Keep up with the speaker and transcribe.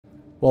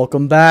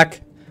Welcome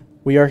back.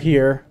 We are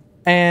here,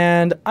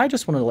 and I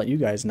just wanted to let you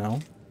guys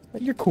know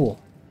that you're cool.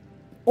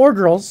 Or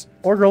girls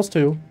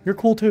too. You're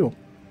cool too.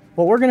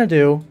 What we're gonna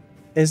do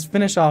is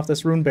finish off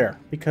this rune bear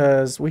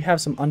because we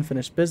have some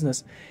unfinished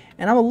business,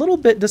 and I'm a little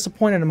bit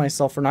disappointed in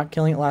myself for not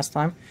killing it last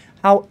time.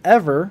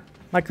 However,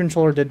 my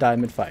controller did die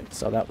mid-fight,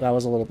 so that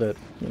was a little bit,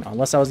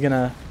 unless I was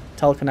gonna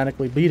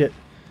telekinetically beat it,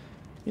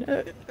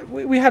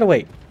 we had to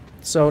wait.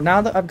 So now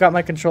that I've got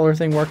my controller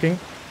thing working,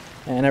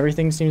 and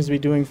everything seems to be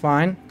doing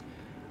fine,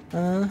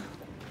 we're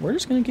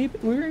gonna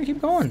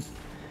keep going.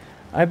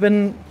 I've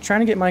been trying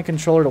to get my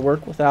controller to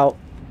work without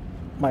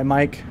my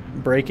mic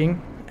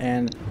breaking,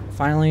 and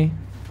finally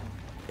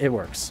it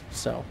works.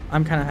 So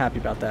I'm kind of happy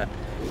about that.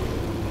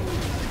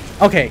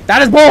 Okay,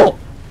 that is bull.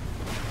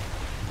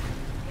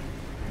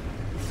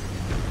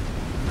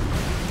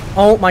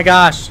 Oh my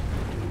gosh.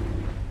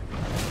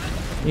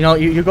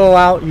 You go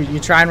out, you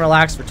try and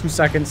relax for 2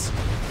 seconds.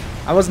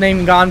 I wasn't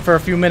even gone for a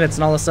few minutes,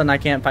 and all of a sudden I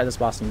can't fight this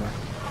boss anymore.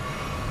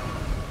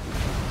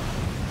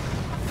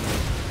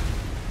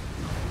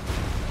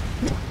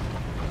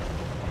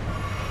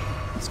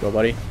 Let's go,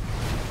 buddy.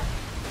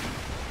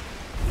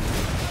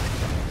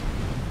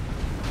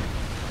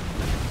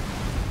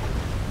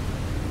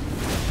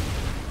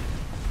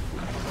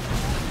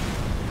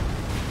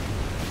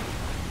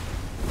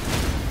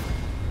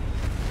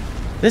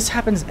 This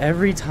happens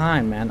every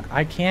time, man.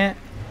 I can't...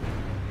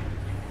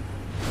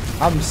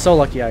 I'm so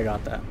lucky I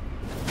got that.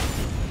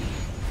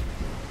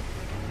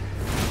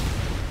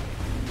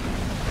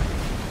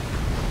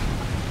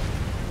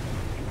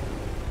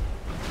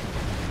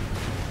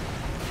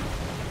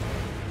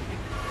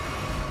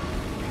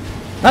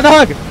 Not the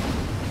hug!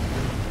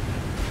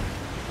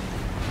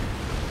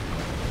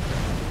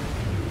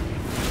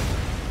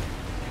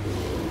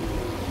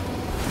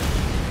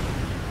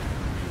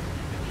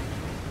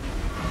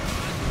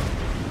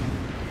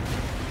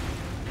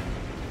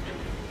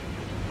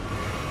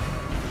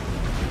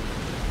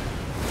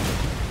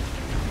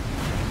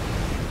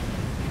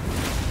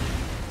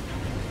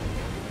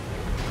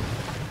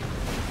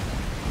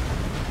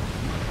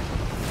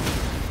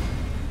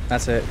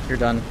 That's it. You're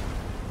done.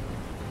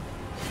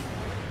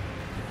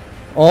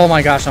 Oh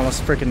my gosh, I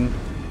almost freaking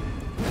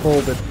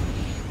folded.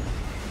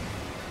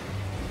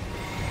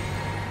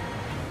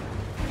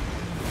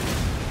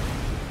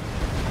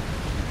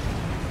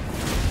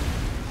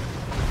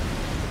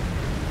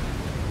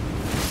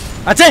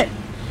 That's it!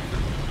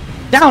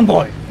 Down,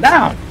 boy!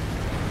 Down!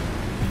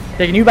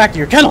 Taking you back to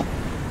your kennel!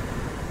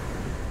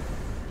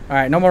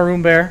 Alright, no more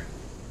room bear.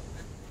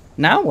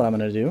 Now what I'm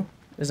gonna do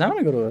is I'm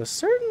gonna go to a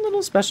certain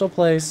little special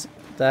place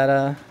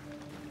that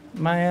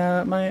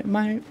my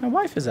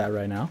wife is at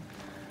right now,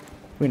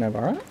 Queen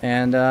Ivara,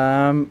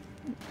 and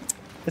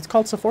it's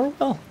called Sephora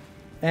Well.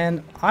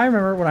 And I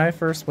remember when I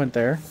first went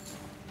there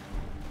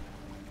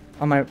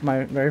on my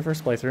very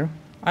first playthrough,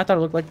 I thought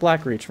it looked like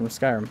Blackreach from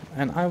Skyrim,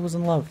 and I was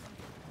in love.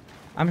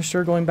 I'm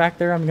sure going back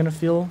there I'm gonna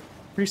feel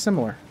pretty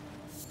similar,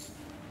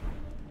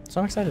 so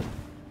I'm excited.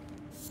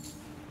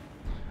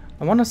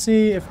 I want to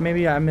see if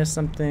maybe I missed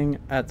something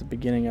at the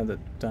beginning of the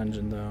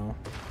dungeon though.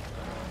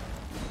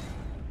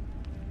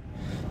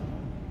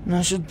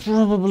 I should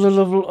probably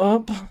level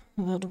up.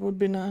 That would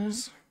be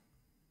nice.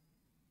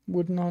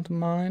 Would not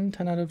mind.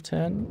 10 out of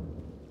 10.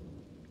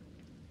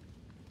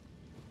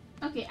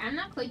 Okay, I'm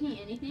not clicking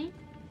anything,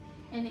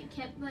 and it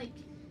kept like...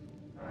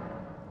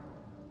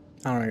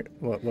 Alright,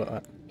 what?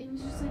 It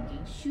was just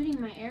like shooting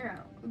my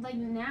arrow. Like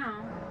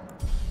now.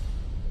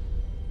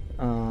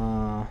 I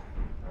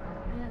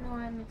don't know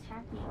why I'm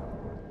attacking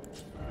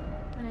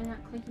when I'm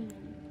not clicking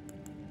anything.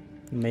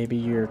 Maybe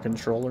your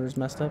controller's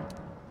messed up?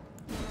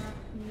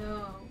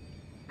 No.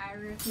 I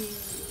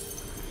refuse.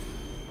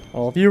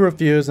 Well, if you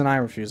refuse, then I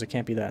refuse. It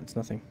can't be that. It's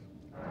nothing.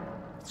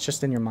 It's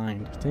just in your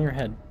mind. It's in your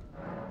head.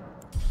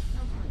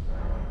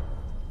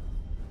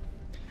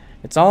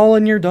 It's all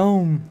in your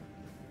dome.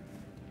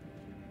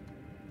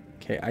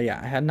 Okay, yeah,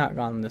 I had not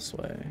gone this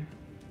way.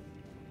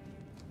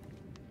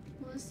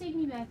 Will this take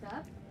me back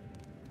up?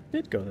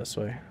 Did go this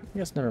way. I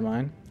guess never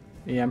mind.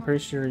 Yeah, I'm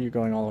pretty sure you're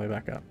going all the way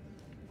back up.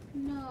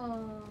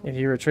 No. If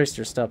you retraced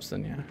your steps,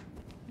 then yeah.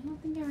 I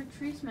don't think I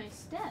retraced my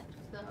steps,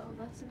 though.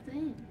 That's the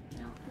thing. I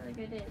don't feel like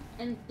I did.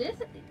 And this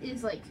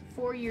is like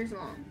 4 years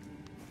long.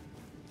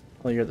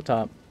 Well, you're at the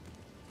top.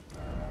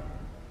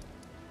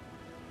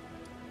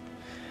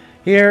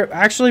 Here,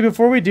 actually,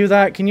 before we do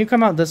that, can you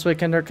come out this way,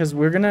 Kinder? Because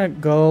we're going to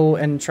go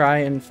and try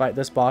and fight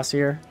this boss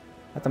here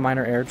at the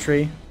minor air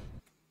tree.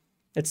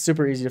 It's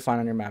super easy to find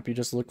on your map. You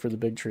just look for the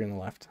big tree on the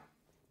left.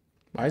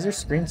 Why is your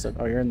screen so...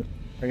 Oh, are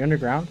you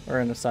underground or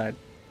on the side?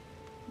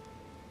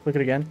 Click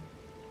it again.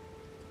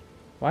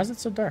 Why is it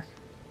so dark?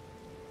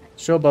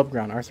 Show above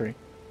ground, R3.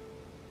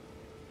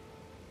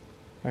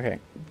 Okay,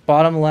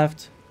 bottom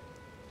left,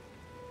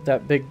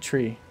 that big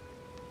tree.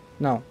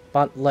 No,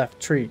 bottom left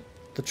tree,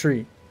 the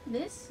tree.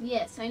 This?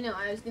 Yes, I know.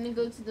 I was gonna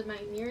go to my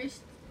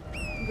nearest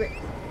grid.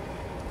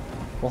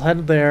 We'll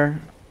head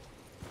there.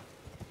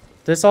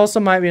 This also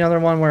might be another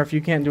one where if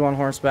you can't do on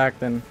horseback,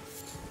 then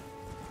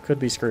could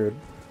be screwed.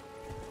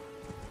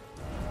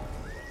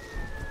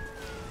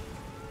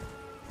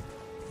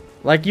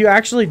 Like, you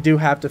actually do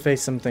have to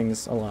face some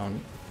things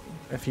alone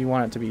if you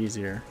want it to be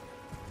easier.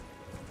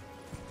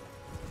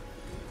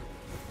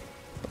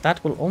 But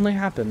that will only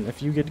happen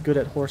if you get good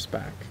at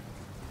horseback.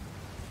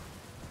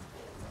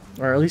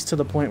 Or at least to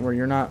the point where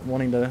you're not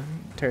wanting to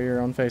tear your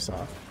own face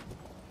off.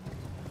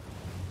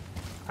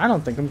 I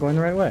don't think I'm going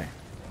the right way.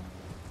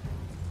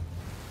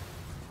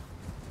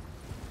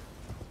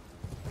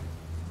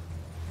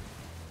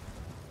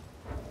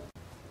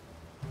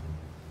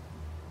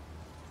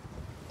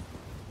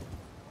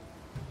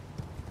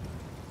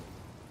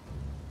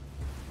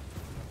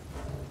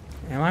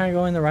 Am I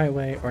going the right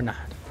way or not?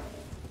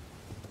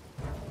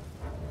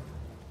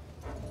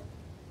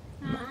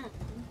 No.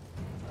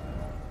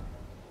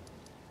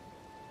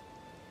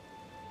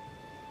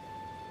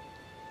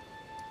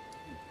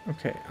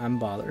 Okay, I'm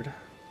bothered.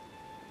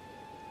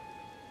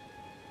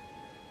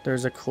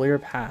 There's a clear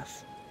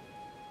path.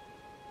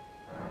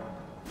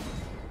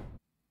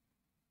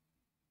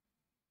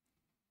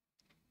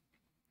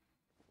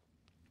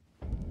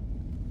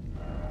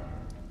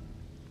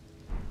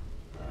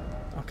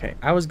 Okay,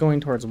 I was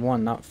going towards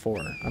 1, not 4.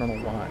 I don't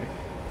know why.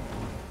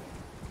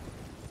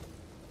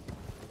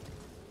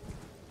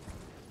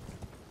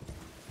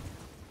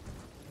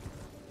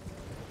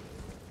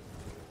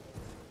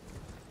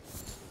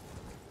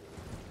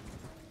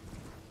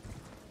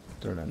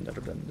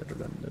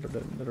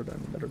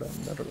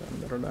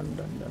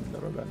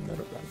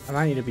 I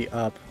might need to be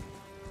up.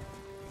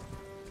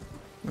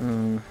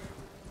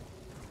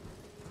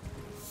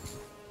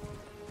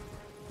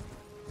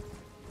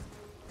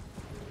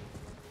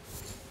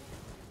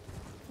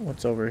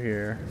 What's over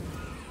here?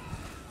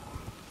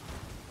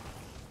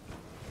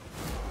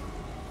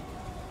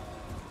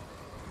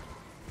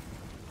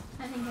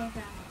 I think I found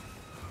it.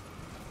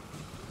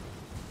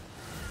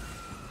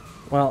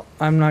 Well,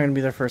 I'm not gonna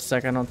be there for a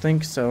sec, I don't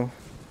think so.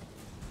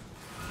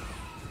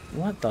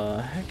 What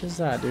the heck is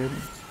that, dude?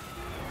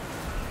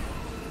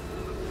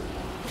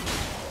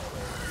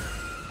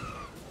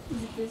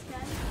 Is it this guy?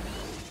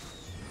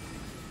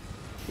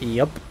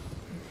 Yep.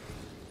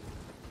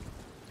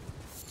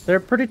 They're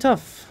pretty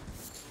tough.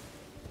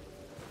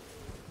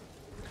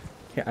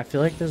 Okay, I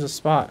feel like there's a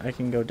spot I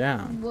can go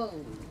down. Whoa.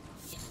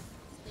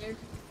 There.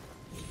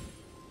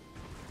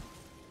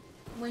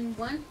 When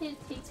one hit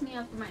takes me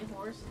off my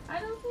horse, I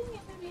don't think I'm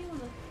gonna be able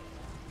to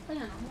play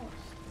on a horse.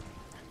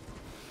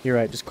 You're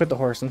right, just quit the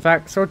horse. In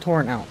fact, throw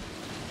Torrent out.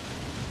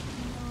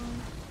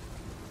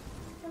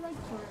 I like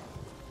Torrent.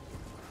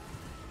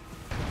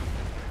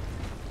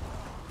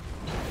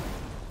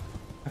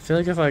 I feel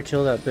like if I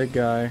kill that big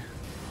guy,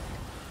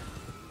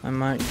 I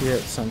might get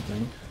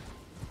something.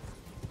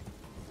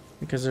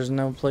 Because there's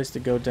no place to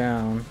go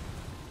down.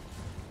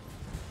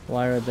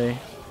 Why would they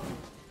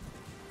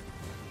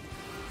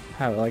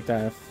have it like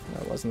that if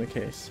that wasn't the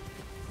case?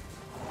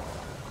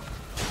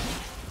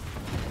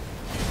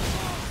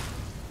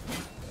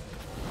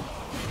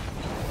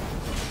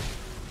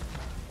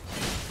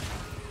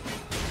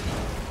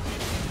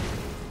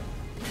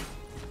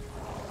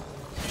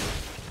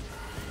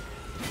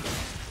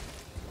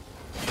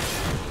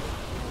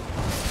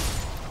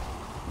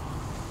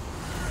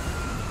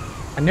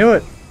 I knew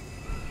it!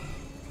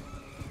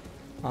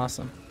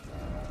 Awesome.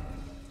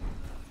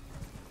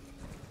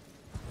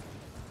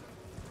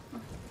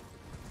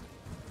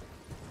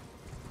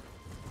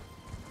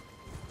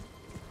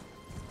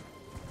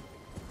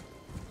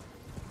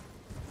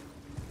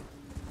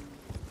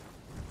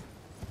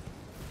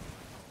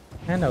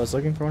 And I was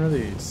looking for one of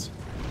these.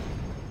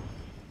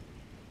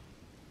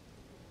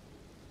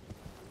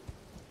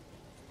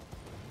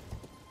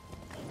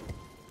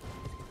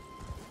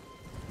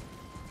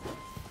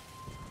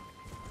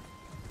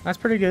 That's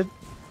pretty good.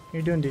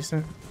 You're doing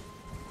decent.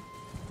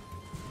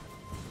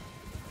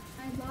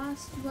 I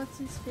lost what's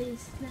his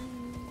face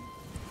thing.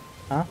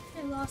 Huh?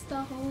 I lost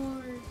a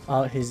horse.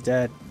 Oh, he's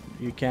dead.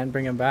 You can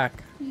bring him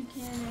back. You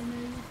can, I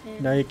know you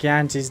can. No, you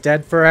can't. He's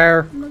dead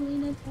forever.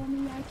 Melina told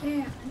me I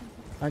can.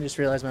 I just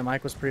realized my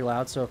mic was pretty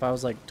loud, so if I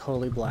was like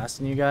totally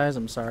blasting you guys,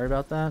 I'm sorry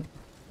about that.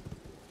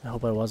 I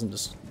hope I wasn't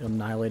just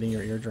annihilating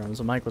your eardrums.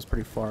 The mic was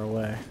pretty far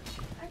away.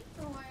 I don't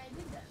know why I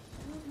did that.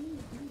 I don't need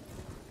to do that.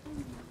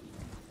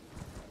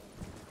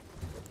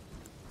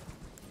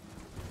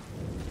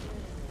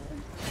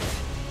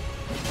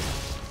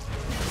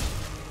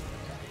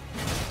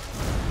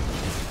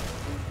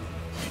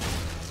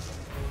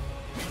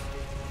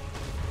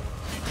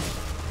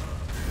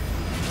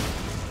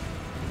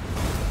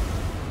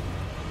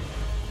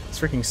 This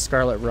freaking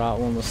Scarlet Rot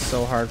one was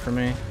so hard for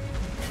me.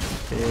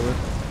 Dude.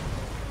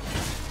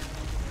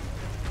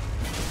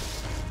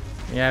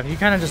 Yeah, if you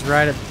kind of just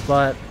ride its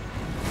butt,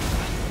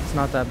 it's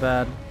not that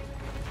bad.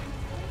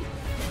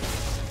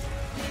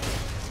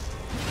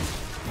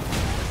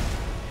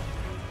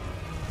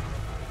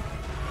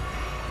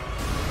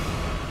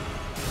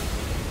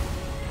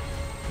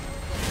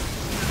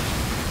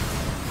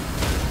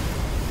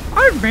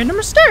 I've made a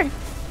mistake!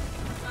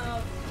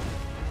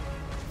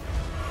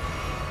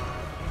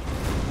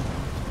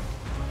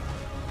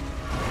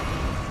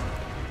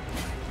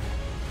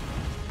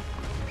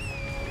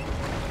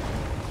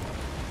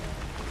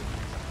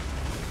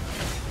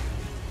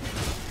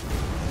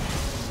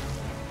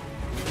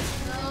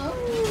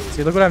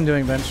 See, look what I'm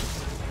doing, Bench.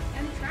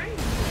 I'm trying to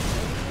do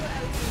what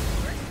I was doing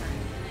the first time,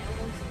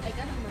 and I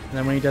got him. And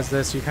then when he does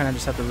this, you kind of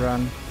just have to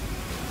run.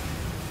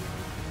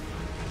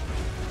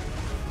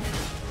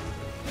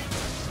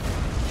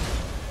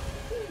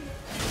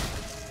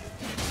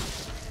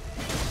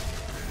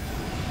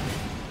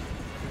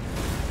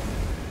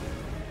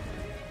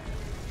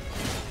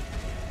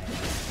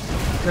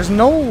 There's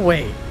no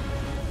way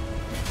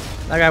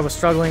that guy was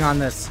struggling on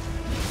this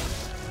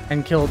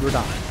and killed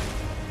Radon.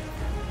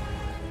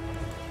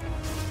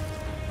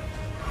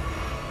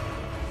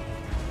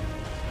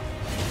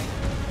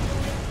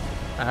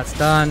 That's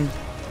done.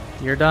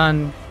 You're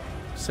done.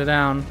 Sit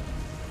down.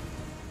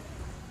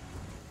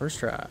 First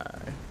try.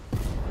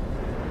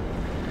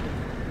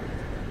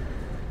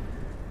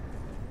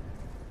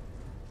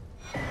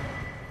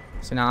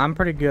 So now I'm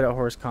pretty good at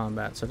horse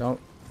combat, so don't...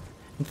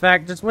 In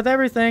fact, just with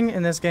everything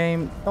in this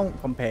game, don't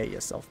compare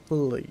yourself,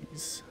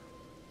 please.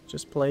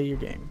 Just play your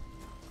game.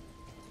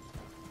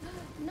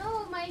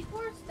 No, my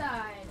horse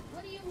died.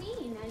 What do you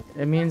mean?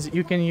 It means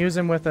you can use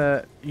him with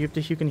a... You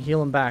can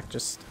heal him back,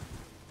 just...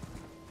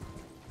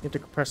 You have to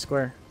press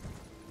square.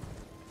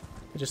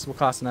 It just will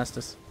cost an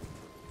Estus.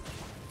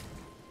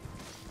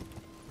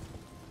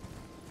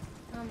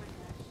 Oh my gosh.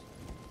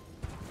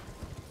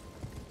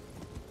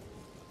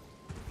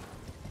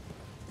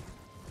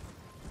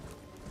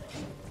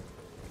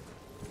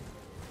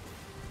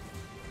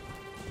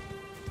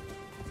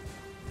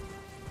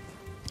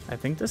 I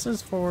think this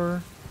is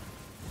for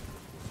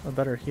a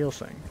better heal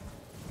thing.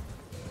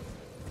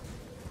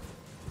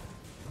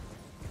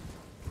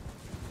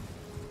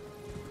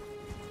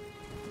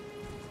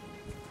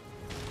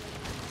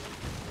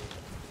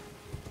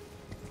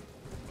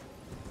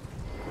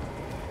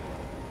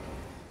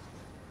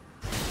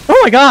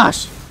 Oh my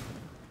gosh!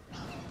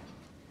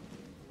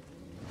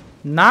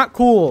 Not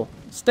cool.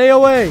 Stay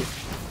away.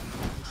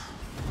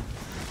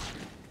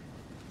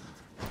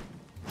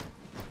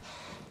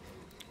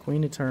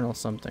 Queen Eternal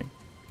something.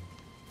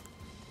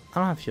 I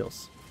don't have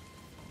heals.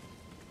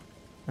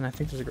 And I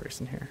think there's a Grace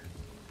in here.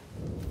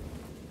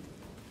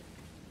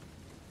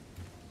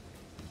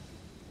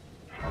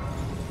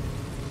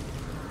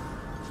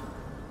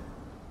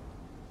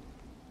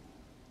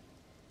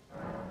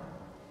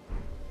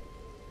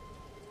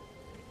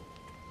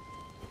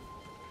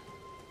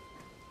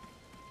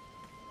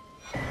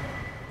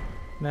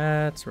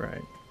 That's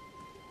right.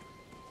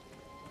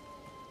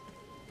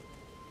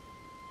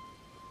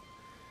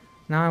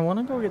 Now I want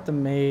to go get the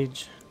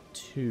mage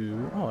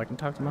to... Oh, I can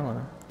talk to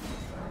Melina.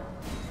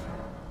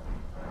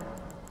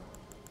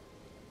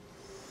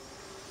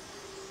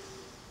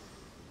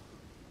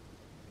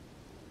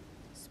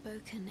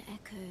 Spoken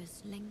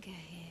echoes linger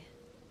here.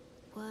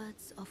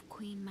 Words of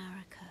Queen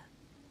Marika,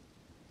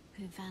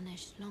 who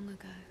vanished long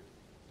ago.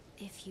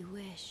 If you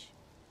wish,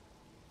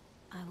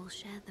 I will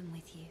share them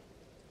with you.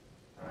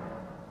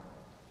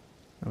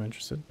 I'm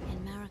interested. In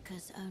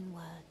Marika's own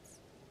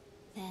words,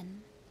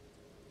 then,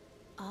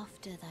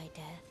 after thy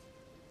death,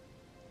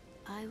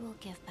 I will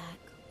give back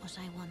what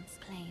I once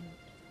claimed,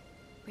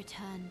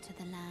 return to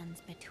the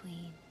lands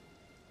between,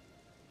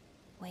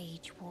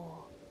 wage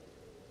war,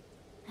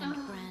 and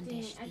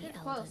brandish dang it. I the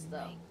got close, Elden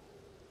though. Ring,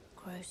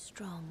 grow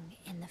strong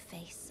in the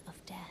face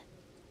of death.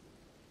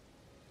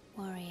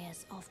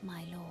 Warriors of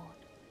my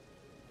lord,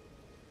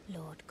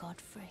 Lord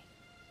Godfrey.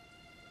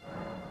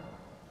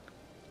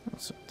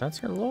 So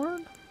that's your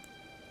lord?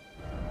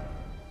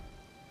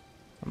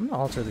 I'm gonna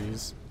alter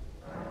these.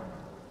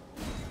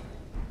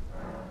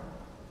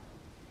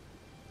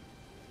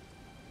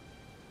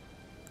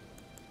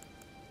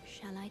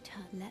 Shall I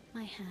let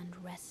my hand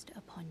rest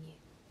upon you?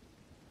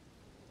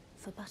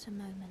 For but a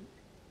moment,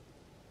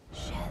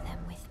 share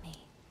them with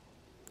me.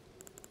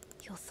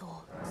 Your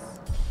thoughts,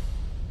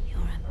 your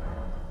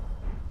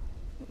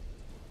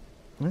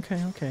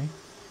Okay, okay.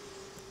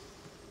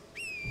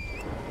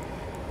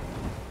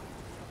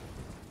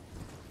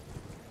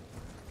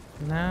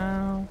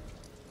 Now,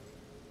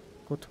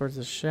 go towards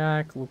the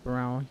shack, loop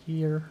around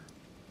here.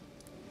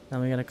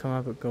 Then we gotta come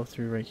up and go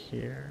through right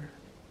here.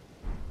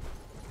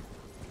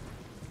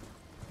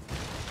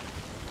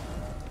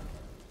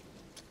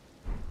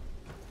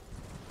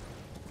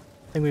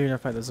 I think we gotta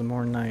fight the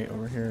Zamor Knight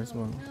over here as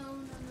well. No.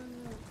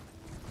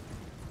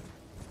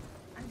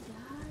 I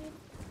died.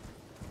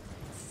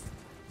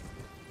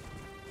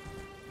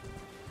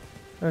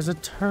 There's a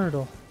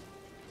turtle.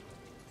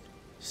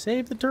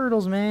 Save the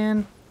turtles,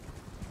 man.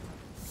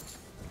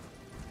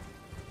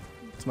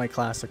 It's my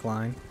classic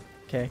line.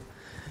 Okay.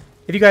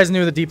 If you guys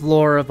knew the deep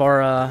lore of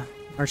our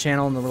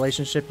channel and the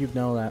relationship, you'd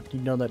know that.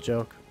 You'd know that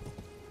joke.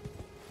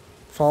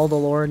 Follow the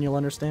lore and you'll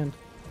understand.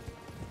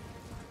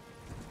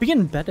 Be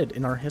embedded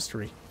in our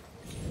history.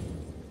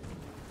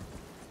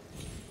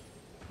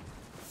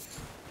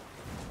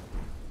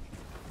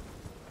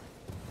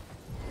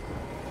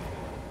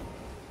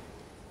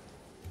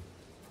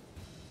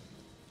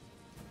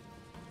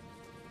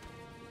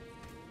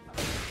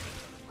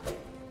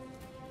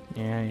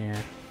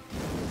 Yeah.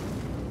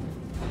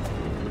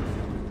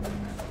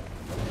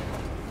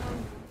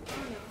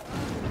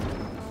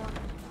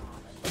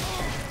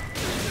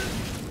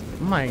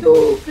 my...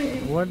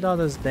 Stupid. Where did all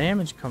this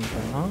damage come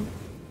from,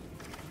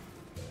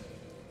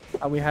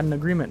 huh? We had an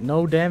agreement.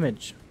 No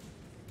damage.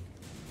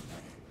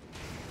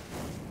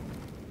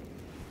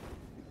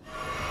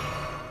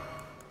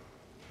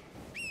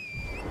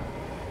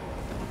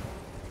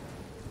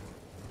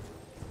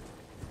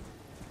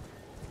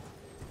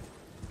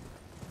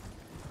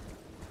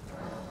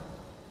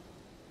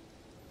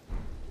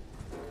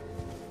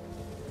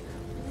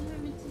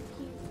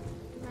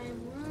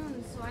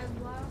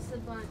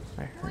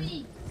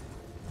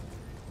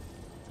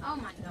 Oh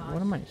my gosh.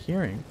 What am I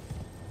hearing?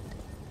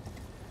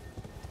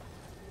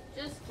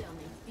 Just kill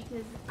me,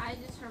 because I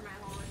just heard my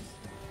horns.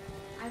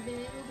 I've been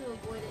able to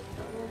avoid it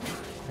the whole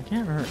time. I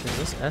can't remember. Is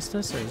this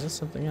Estes or is this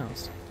something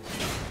else?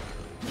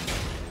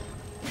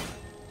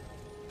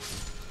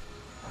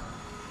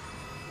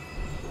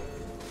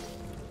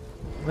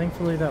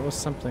 Thankfully that was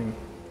something.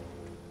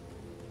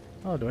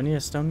 Oh, do I need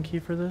a stone key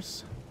for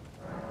this?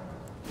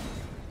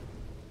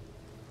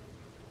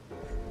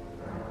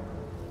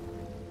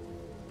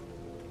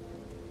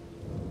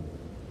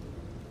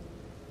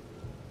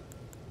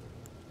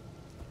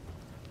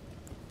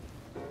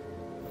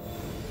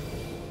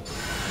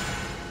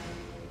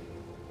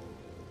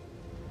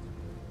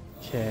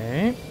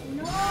 Okay.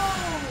 No! Oh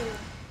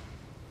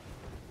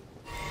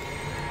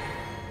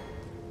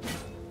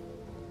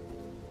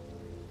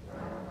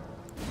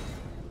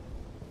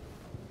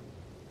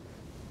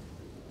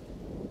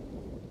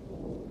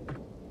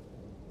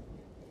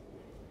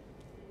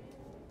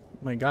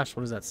my gosh,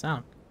 what is that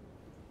sound?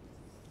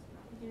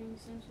 Doing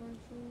some sort of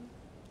food.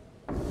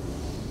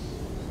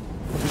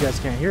 Hope you guys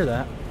can't hear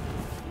that.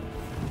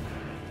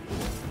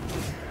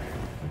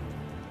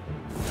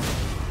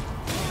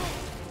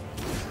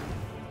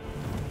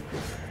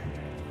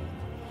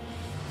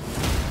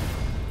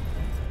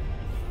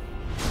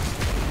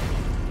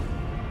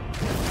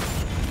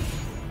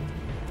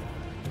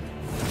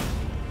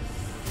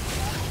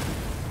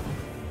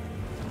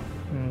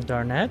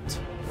 Darnett?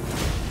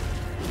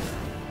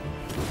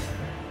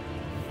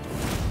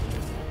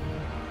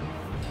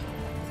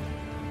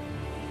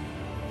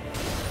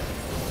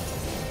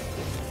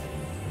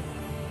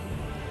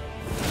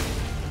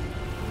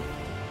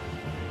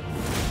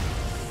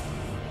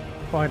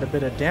 Quite a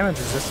bit of damage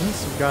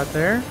resistance you've got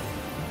there.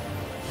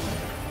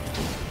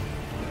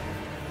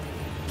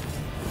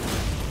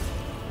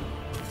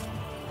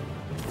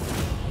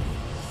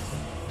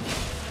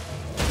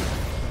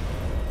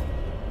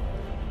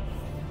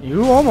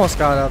 You almost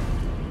got up.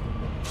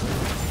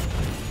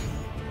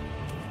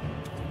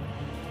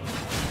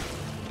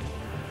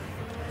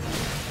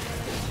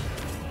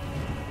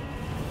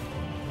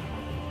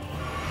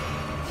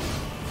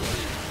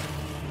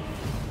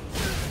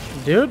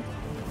 Dude.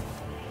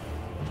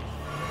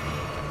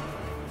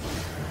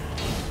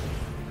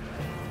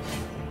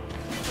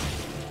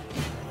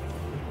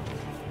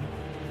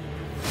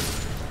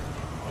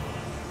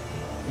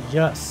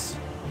 Yes.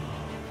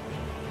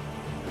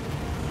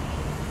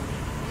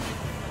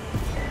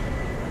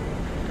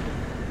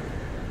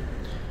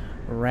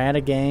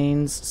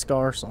 Radagain's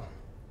Scarsel.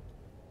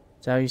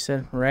 Is that how you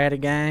said?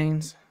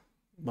 Radagain's?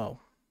 Whoa.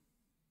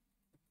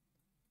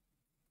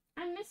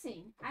 I'm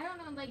missing. I don't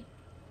know, like...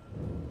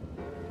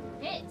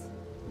 Hit,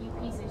 you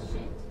piece of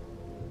shit.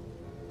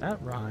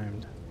 That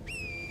rhymed. I'm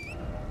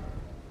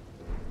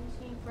just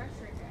getting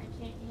frustrated. I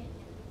can't hit him.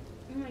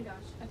 Oh my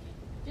gosh. Okay.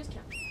 Just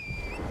kill me.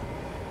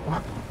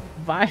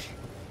 Bye.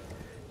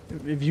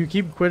 If you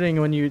keep quitting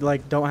when you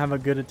like don't have a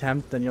good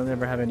attempt, then you'll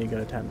never have any good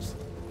attempts.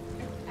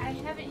 I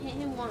haven't hit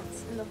him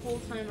once in the whole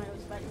time I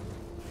was fighting.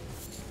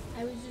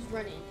 I was just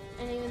running.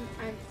 And even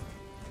I'm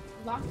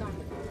locked on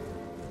him.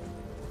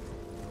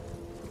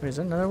 Wait, is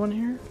there another one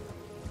here?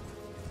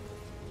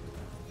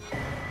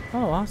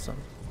 Oh, awesome.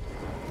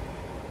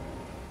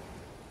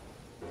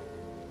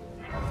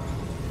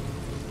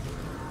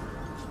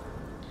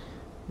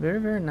 Very,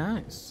 very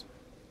nice.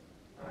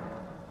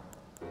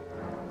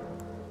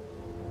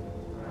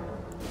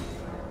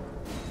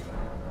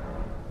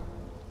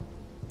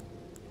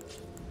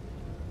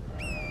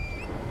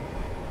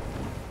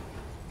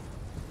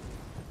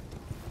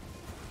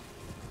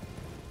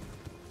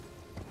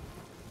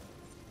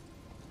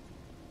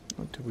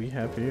 What do we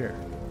have here?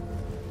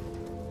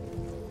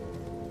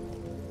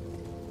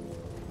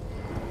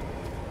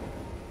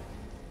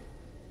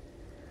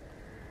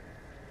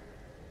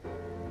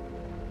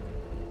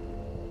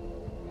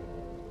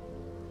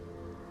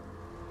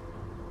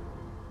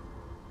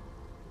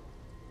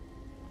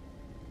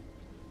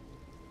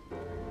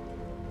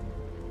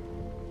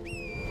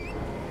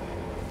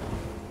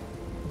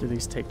 Do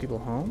these take people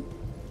home?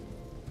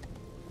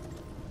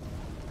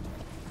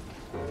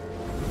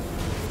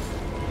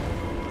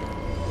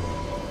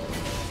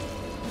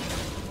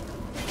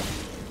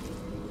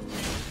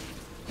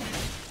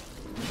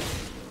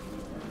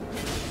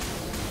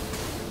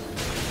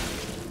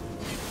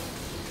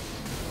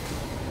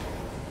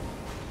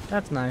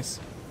 That's nice.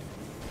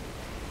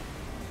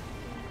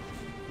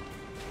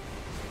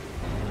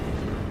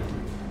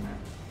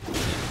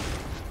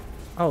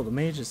 Oh, the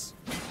mage is...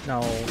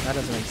 No, that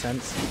doesn't make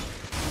sense.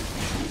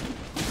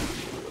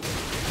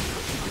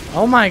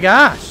 Oh my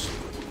gosh.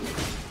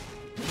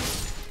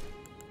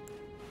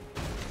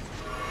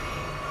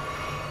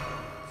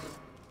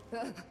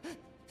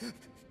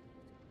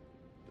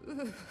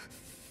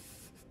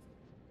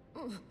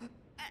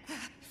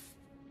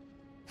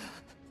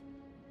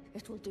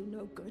 It will do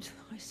no good,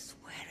 I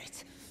swear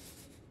it.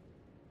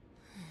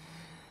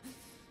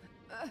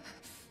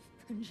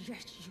 And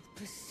yet you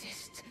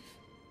persist.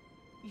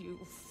 You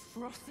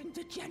frothing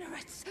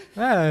degenerates.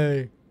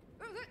 Hey.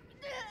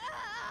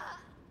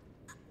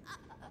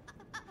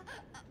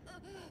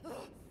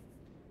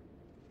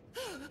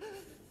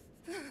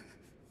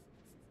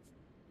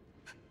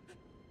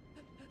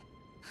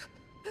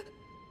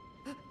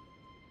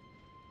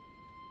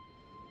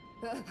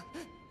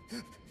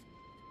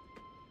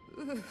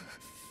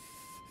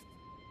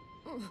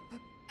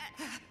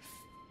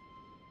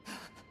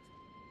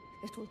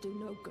 It will do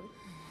no good.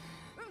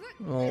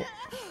 Well.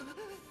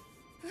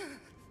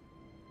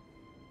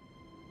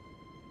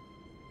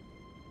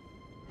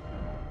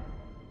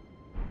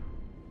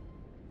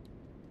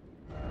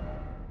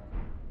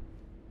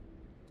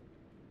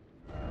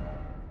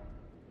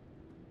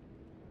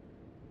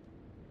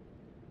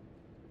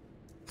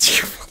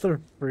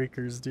 Mother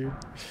freakers, dude.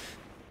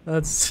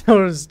 That's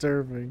so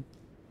disturbing.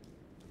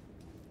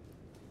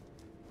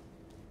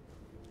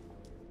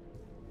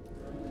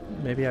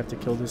 Maybe I have to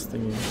kill this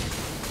thingy.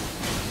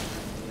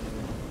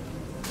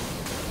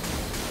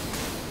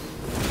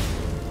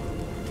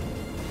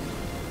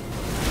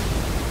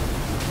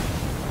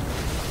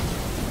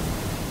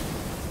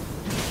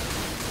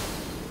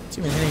 It's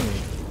even hitting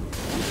me.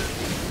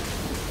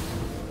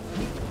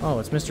 Oh,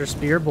 it's Mr.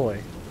 Spear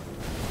Boy.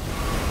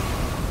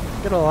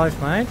 Get a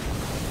life, mate.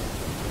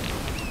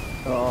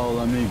 Oh,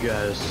 let me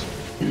guess.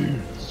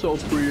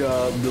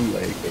 Sophia the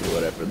lake or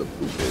whatever the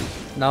poop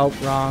is. Nope,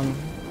 wrong.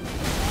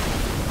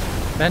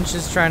 Bench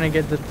is trying to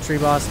get the tree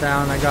boss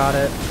down. I got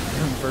it.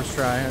 First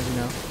try, as you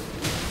know.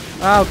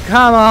 Oh,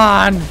 come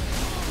on!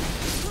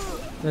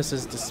 This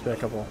is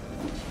despicable.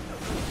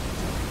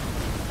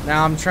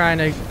 Now I'm trying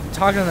to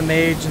talk to the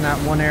mage in that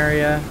one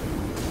area.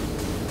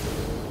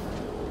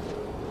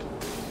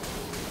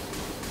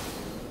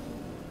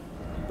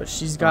 But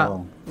she's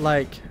got,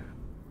 like,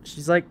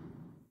 she's like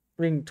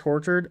being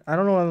tortured. I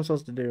don't know what I'm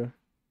supposed to do.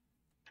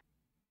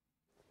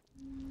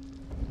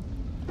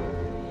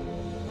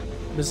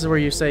 This is where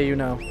you say you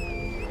know.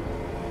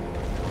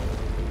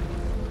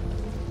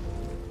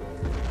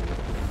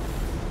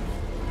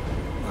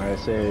 I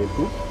say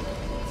poop.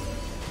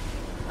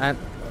 And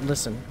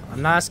listen,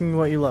 I'm not asking you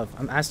what you love.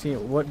 I'm asking you,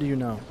 what do you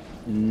know?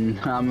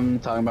 I'm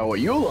talking about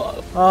what you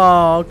love.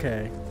 Oh,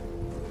 okay.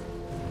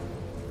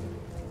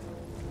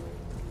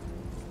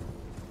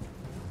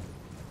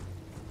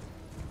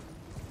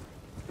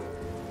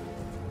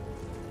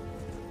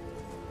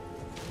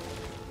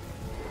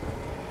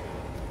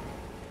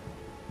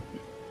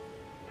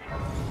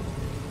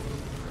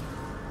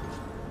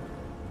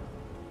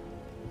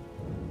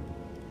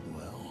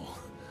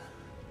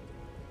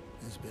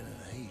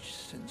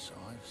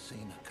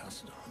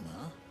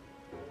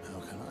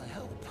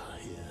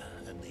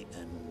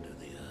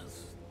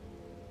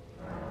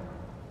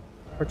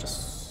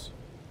 Purchase.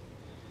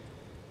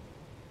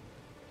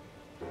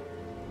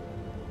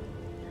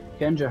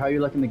 Kendra, how you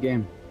liking the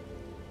game?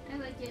 I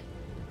like it.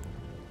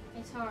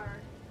 It's hard.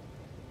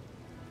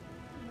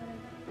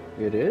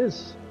 It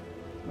is.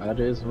 That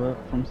is what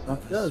From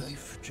Soft does.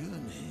 Safe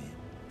journey.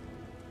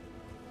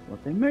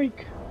 What they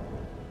make.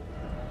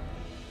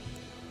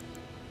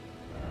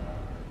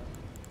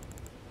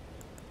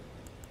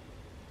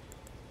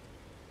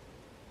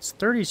 It's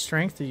 30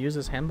 strength to use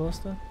his hand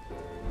ballista?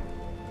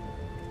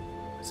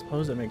 I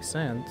suppose it makes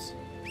sense.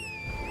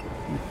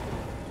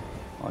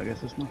 Well, I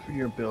guess it's not for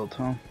your build,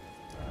 huh?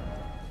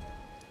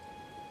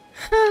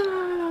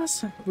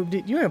 You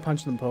ain't gonna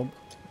punch in the pump.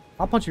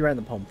 I'll punch you right in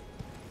the pump.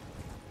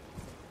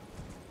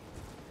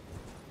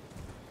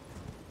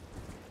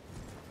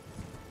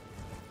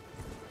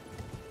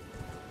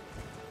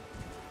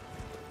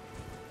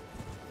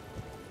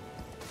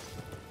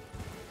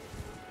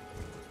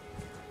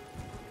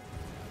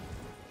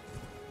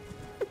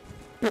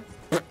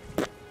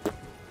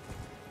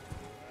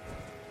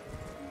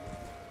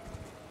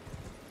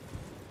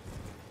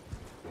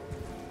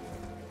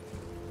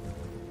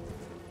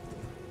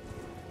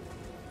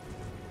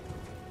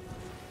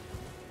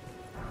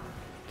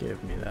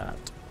 Give me that.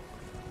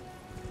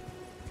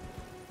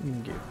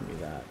 Give me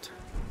that.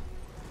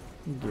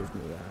 Give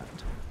me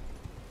that.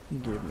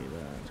 Give me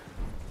that.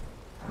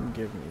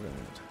 Give me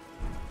that.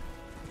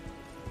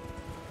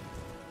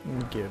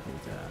 Give me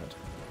that.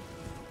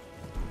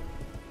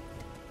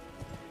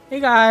 Hey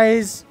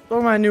guys!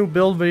 Welcome to my new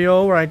build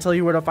video where I tell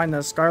you where to find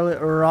the Scarlet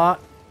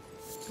Rot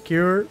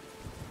cure.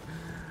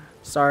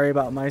 Sorry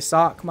about my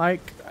sock,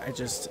 Mike. I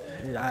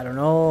don't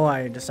know.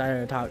 I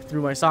decided to talk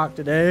through my sock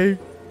today.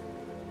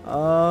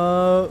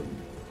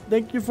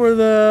 Thank you for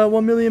the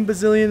 1 million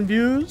bazillion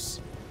views.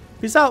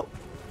 Peace out.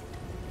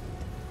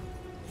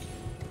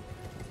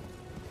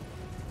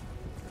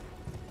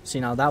 See,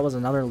 now that was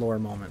another lore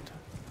moment.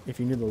 If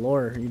you knew the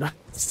lore, you'd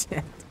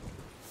understand.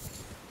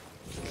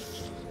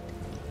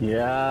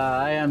 Yeah,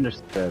 I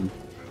understood.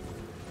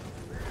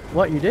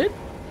 What, you did?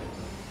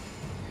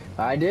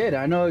 I did.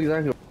 I know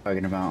exactly what you're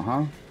talking about,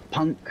 huh?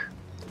 Punk.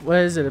 What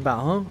is it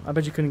about, huh? I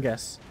bet you couldn't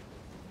guess.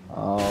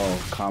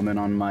 Oh, comment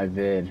on my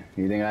vid.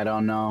 You think I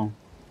don't know?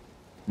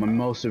 My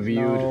most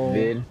viewed No.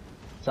 vid.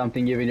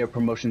 Something giving your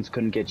promotions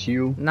couldn't get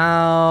you.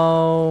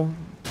 No.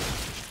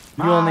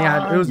 You only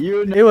had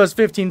it was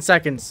 15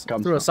 seconds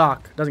Comes through a from.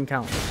 sock. Doesn't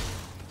count.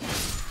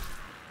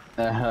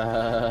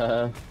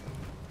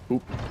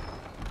 Oop.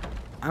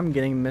 I'm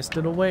getting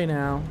misted away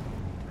now.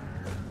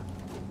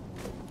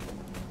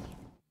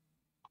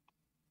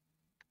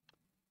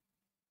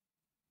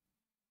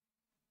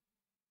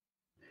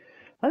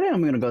 I think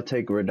I'm gonna go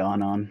take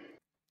Radon on.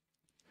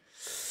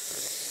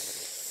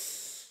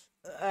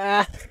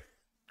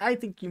 I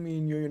think you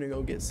mean you're gonna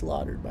go get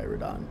slaughtered by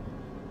Radon.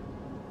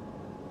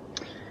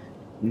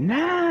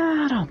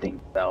 Nah, I don't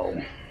think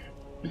so.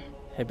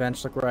 Hey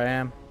Bench, look where I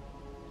am.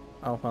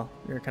 Oh well,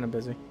 you're kind of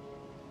busy.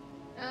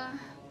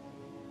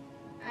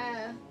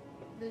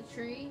 The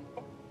tree.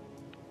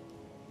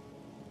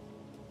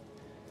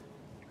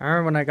 I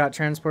remember when I got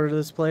transported to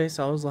this place,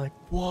 I was like,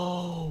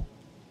 whoa.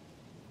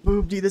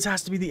 Boobdy, this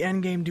has to be the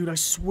end game, dude. I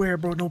swear,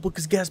 bro. No book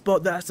is guess,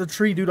 but that's the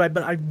tree, dude.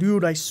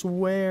 Dude, I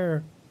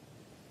swear.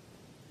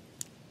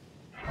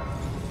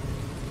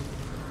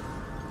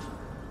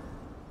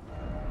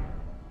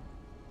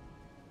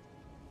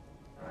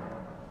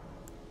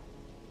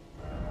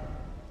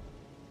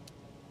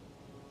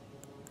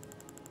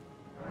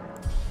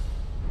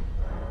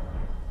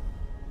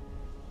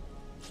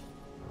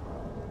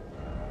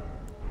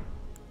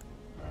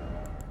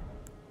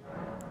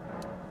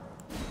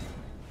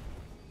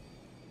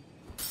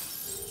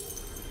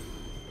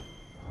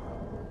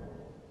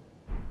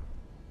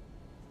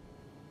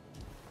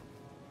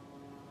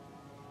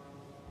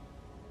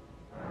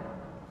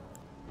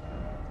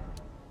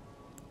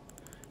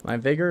 My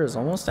vigor is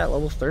almost at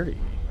level 30.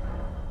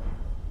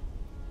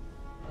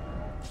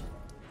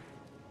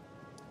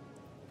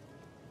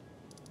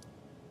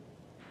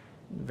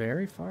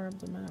 Very far up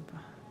the map.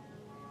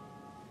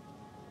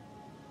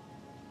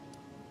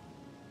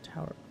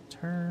 Tower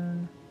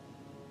turn.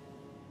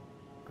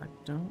 I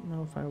don't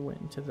know if I went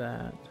into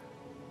that.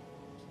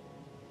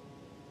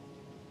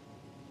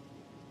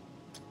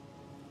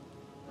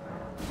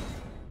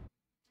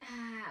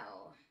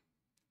 Ow.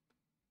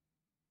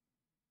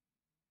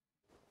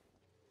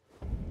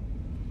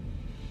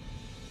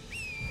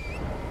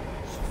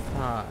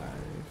 Five.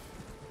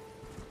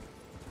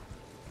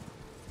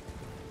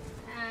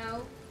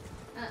 Ow.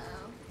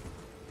 Uh-oh.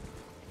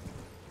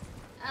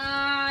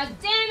 Ah,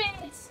 damn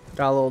it!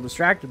 Got a little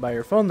distracted by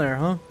your phone there,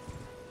 huh?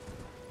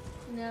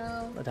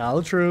 No. But tell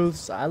the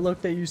truth. I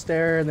looked at you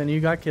stare and then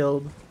you got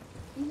killed.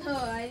 No,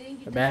 I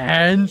didn't get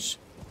Bench.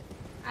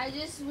 I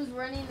just was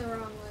running the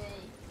wrong way.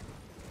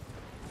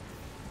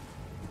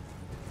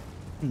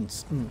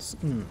 Uns, uns,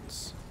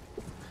 uns.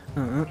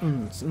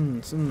 Uns,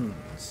 uns,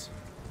 uns.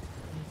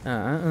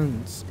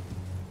 Uns,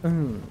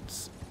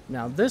 uns.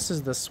 Now this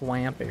is the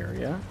swamp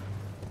area.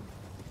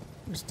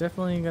 There's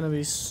definitely gonna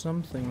be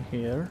something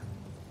here.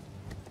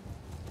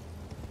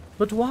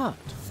 But what?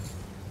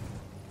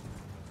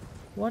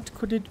 What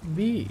could it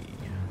be?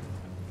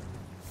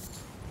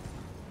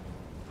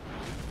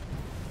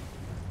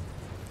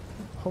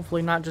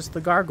 Hopefully not just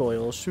the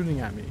gargoyles shooting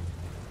at me.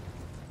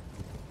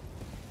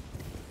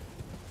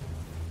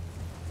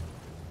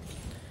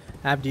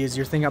 Abdi, is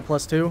your thing at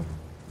 +2?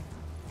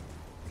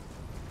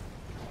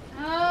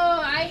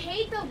 Oh, I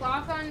hate the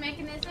lock-on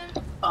mechanism.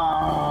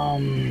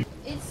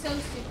 It's so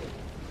stupid.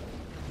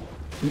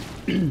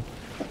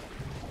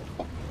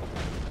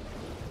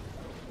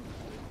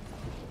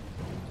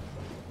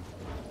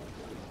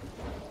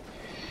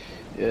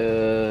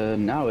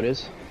 Now it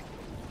is.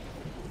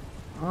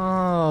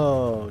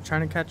 Oh,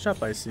 trying to catch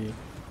up, I see.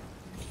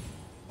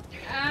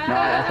 No,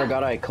 I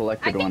forgot I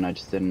collected one. I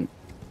just didn't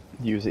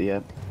use it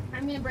yet.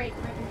 I'm gonna break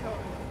my controller.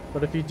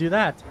 But if you do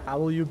that, how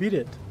will you beat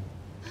it?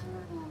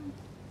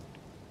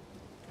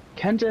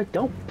 Kenja,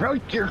 don't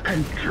break your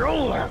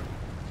controller!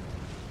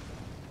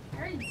 I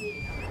already did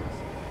it already.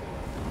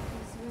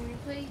 When we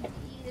played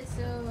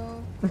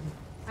ESO,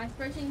 I was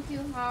pushing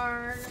too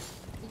hard,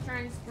 you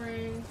trying to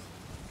sprint,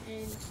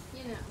 and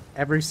you know.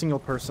 Every single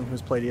person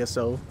who's played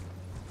ESO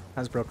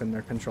has broken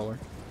their controller.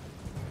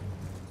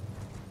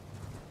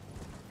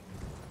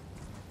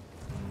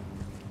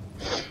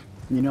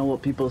 You know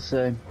what people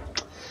say?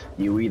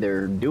 You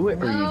either do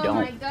it or you don't.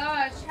 Oh my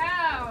gosh,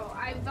 how?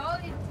 I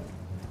voted.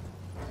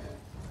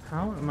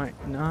 How am I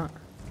not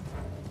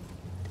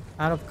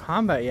out of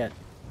combat yet?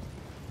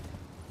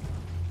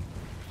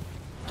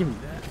 Give me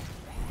that.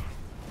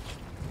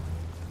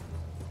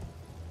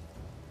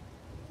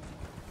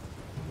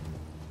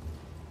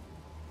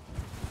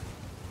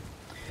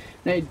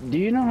 Nate, do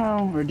you know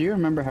how, or do you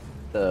remember how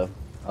the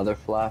other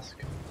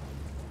flask?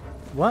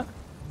 What?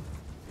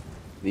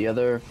 The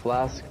other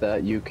flask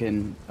that you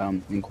can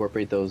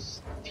incorporate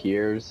those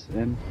tiers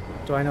in?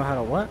 Do I know how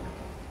to what?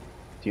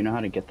 Do you know how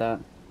to get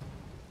that?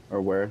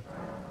 Or where?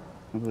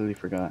 I completely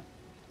forgot.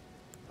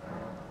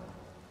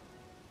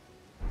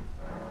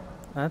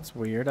 That's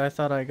weird. I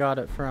thought I got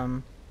it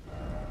from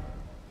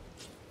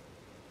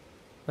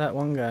that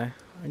one guy.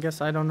 I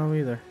guess I don't know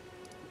either.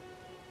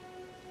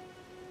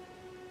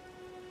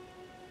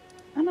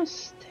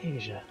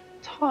 Anastasia.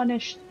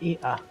 Tarnished EA.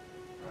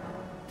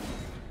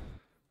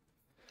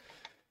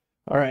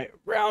 Alright,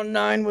 round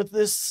 9 with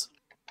this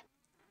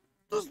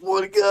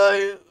one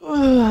guy.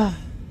 Ugh.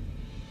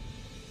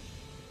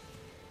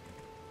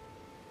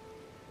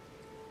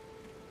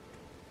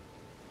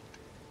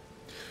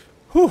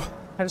 Whew.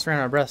 I just ran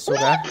out of breath so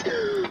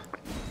bad.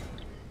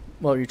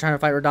 Well, you're trying to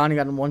fight Radon, you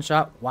got him one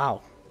shot?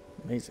 Wow.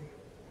 Amazing.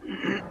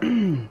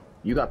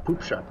 You got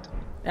poop shot.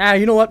 Ah,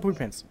 you know what? Poop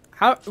pants.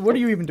 What are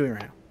you even doing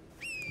right now?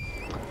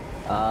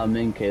 I'm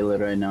in Kayla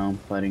right now,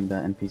 fighting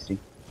that NPC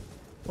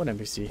What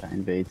NPC? that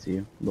invades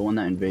you. The one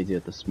that invades you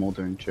at the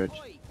smoldering church.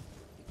 Oi!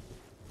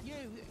 You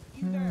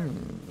there.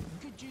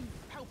 Could you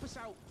help us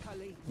out,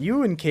 Cully?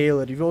 You and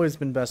Caleb, you've always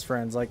been best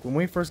friends. Like, when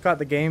we first got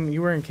the game,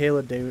 you were in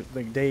Caleb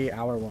day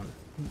hour one.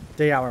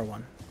 Day hour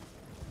one.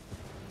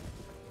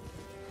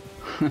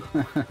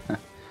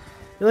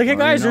 You're like, hey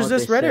Well, guys, you know there's what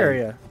this they red say.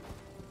 area.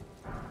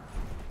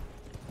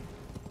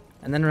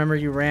 And then remember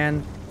you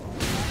ran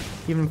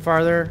even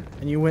farther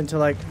and you went to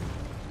like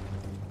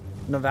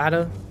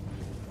Nevada.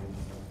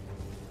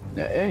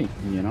 Yeah, hey,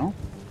 you know?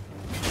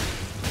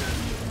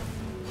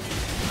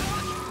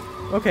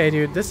 Okay,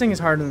 dude, this thing is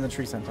harder than the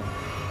tree sentinel.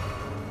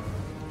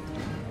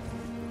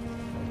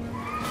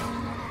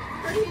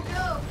 Where do you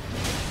go?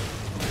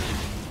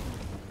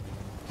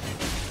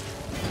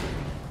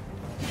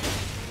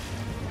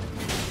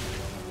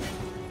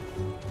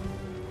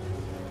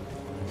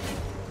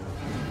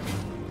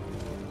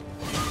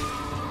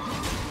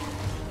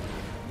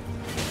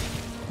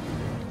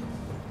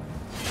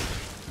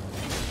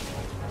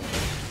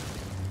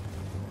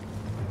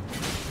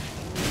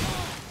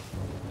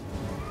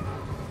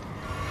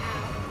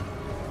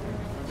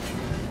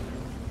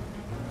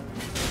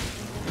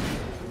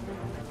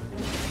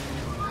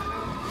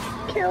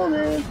 Killed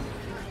it!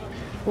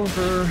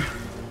 Over.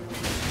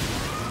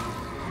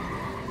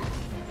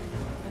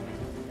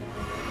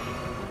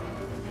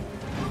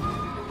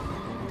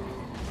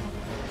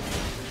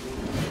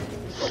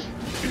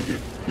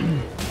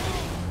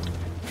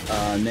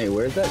 Nate,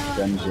 where's that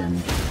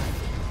dungeon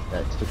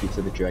that took you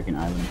to the Dragon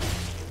Island?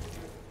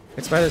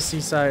 It's by the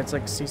seaside. It's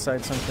like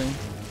seaside something.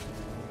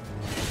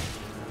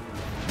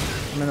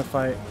 I'm in a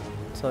fight.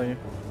 I'll tell you.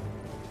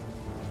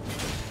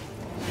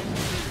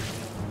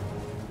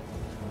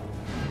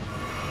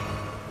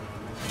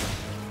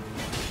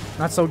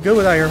 Not so good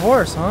without your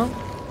horse, huh?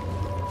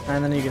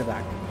 And then you get it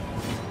back.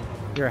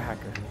 You're a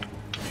hacker.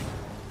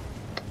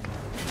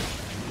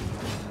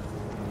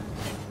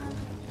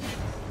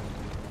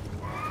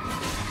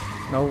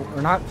 No,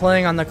 we're not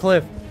playing on the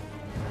cliff.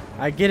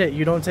 I get it.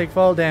 You don't take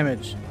fall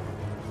damage.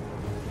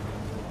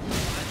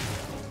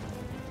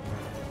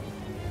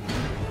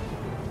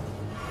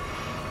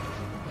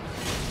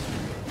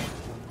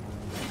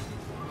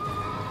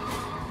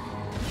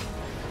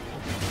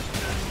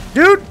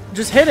 Dude,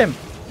 just hit him.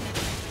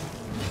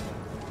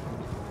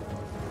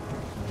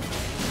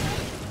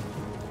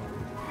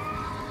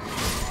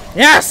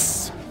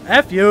 Yes!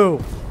 F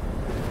you.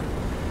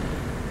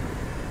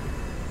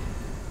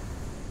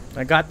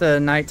 I got the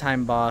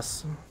nighttime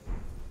boss.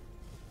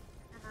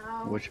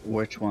 Ow.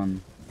 Which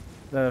one?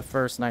 The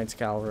first Knight's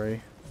Cavalry.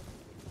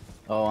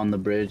 Oh, on the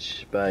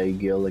bridge by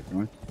Gaelic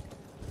North.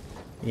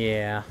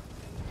 Yeah.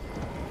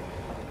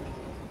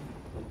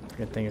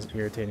 Good thing is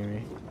irritating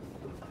me.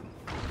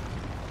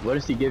 What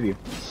does he give you?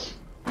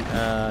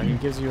 He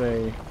gives you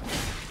a...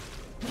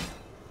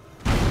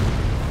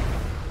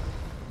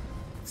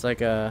 It's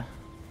like a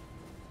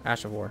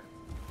Ash of War.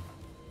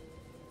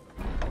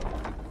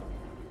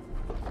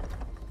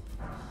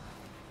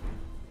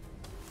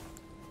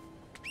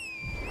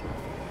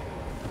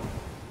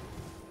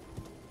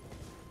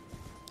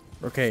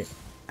 Okay,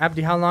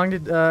 Abdi, how long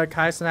did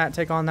Kai Cenat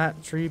take on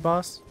that tree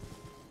boss?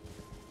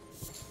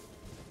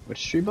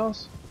 Which tree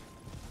boss?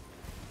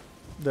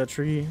 The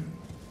tree...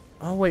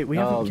 Oh wait, we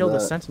haven't killed the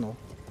sentinel.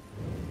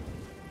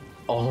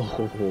 Oh.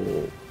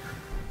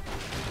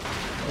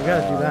 We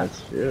gotta do that.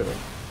 That's true.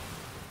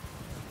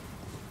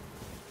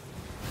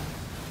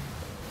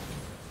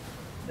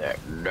 That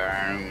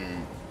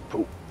damn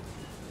poop.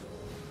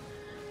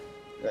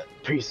 That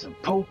piece of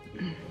poop.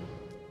 Is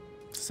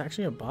this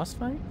actually a boss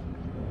fight?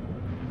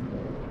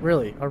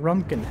 Really, a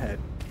Rumpkin head.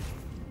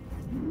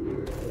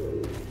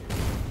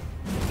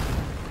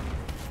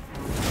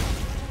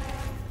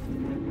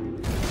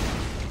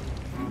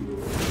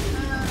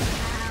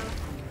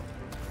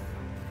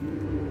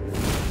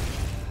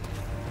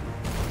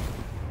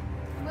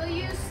 Will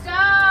you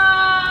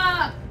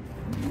stop?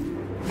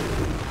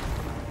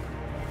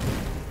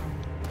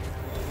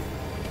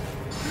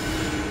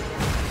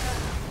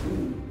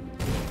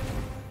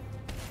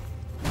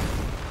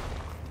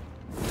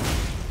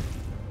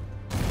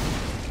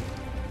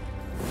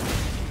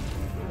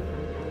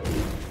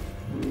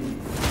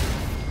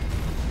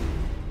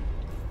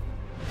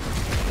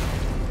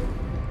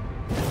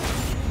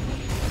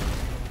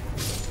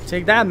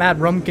 Take that, Mad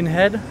Rumpkin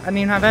Head. I didn't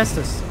even have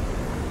Estus.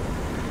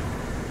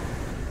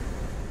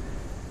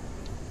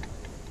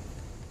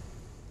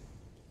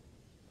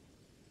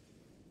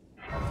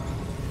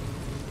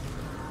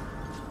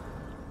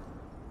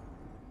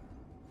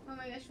 Oh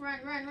my gosh, run,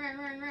 run, run,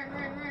 run, run,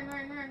 run, run,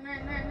 run, run,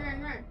 run, run,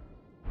 run, run.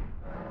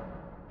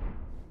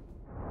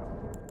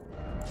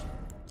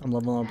 I'm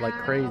leveling up like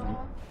crazy.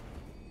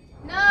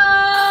 No!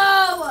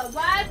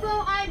 Why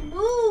won't I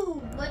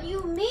move? What do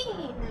you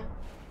mean?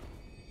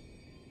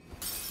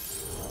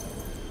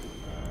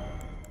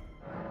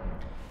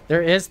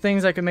 There is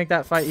things that can make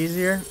that fight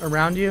easier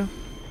around you.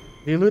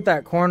 If you loot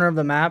that corner of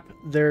the map,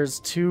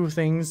 there's 2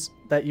 things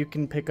that you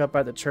can pick up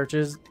by the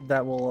churches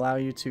that will allow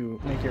you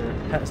to make your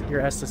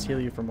Estus heal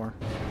you for more.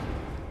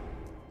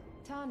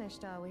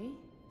 Tarnished, are we?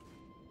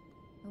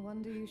 I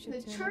wonder you should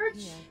The turn church? up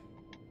here.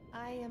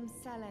 I am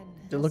Selen.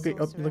 Look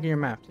at your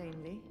map.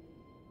 Plainly.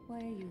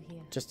 Why are you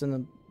here? Just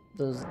in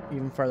those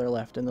even farther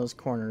left in those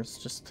corners.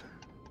 Just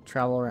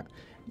travel around.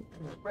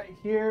 Right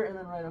here and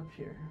then right up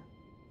here.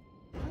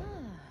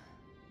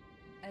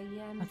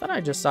 I thought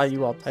I just saw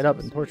you all tied up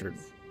and tortured.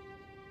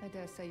 I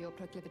dare say your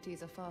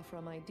proclivities are far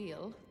from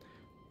ideal.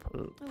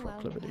 Proclivities.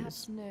 Well,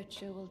 perhaps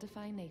nurture will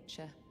defy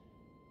nature,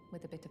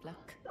 with a bit of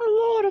luck. A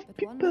lot of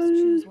But one must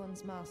choose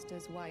one's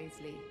masters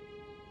wisely.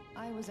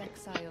 I was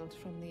exiled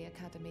from the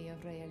Academy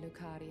of Rea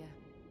Lucaria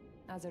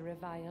as a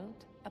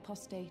reviled,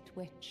 apostate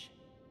witch.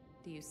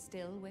 Do you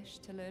still wish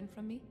to learn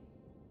from me?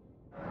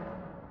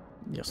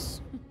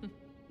 Yes.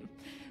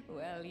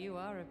 Well, you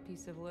are a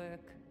piece of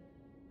work.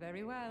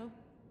 Very well.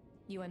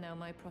 You are now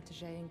my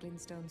protege in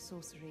Glintstone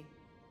sorcery.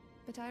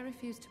 But I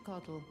refuse to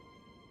coddle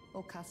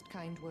or cast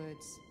kind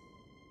words.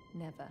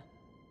 Never.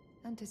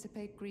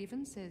 Anticipate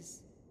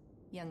grievances,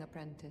 young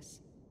apprentice.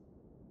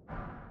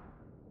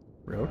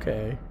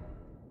 Okay.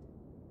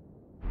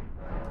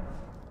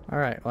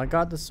 Alright, well I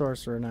got the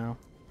sorcerer now.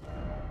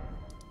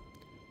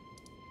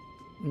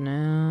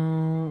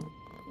 Now,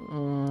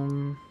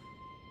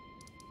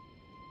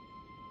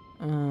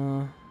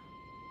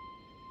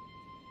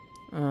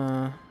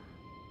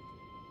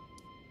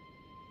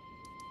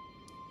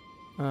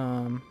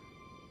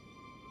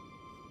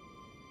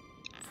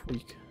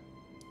 freak.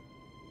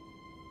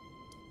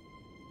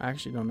 I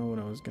actually don't know what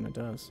I was gonna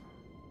do. And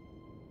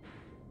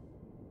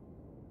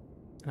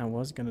I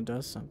was gonna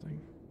do something.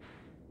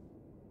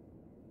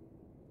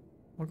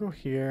 I'll go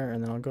here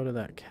and then I'll go to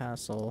that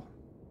castle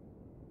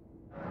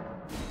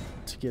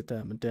to get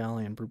that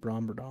medallion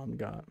Brubromberdom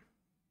got.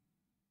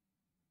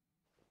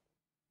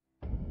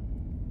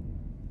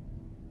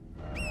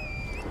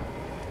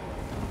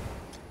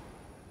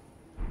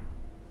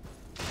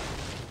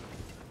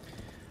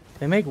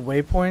 They make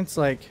waypoints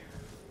like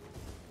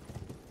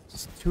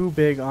it's too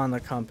big on the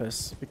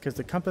compass because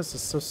the compass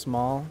is so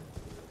small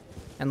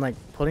and like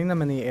putting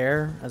them in the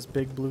air as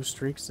big blue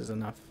streaks is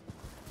enough.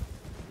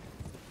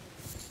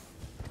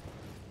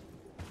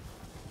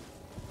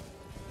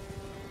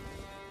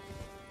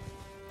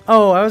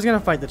 Oh, I was gonna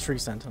fight the tree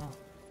sentinel.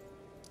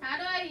 How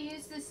do I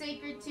use the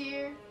sacred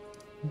tear?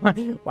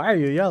 Why are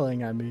you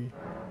yelling at me?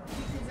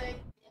 Because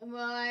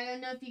I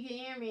don't know if you can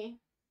hear me.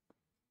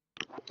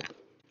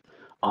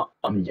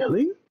 I'm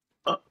yelling?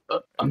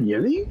 I'm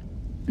yelling?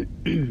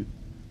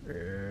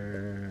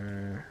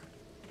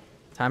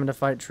 Time to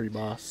fight tree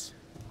boss.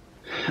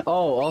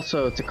 Oh,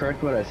 also, to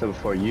correct what I said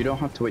before, you don't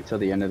have to wait till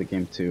the end of the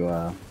game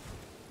to,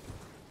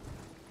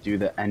 do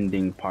the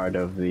ending part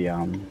of the,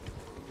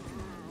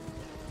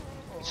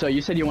 So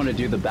you said you want to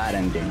do the bad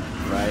ending,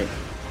 right?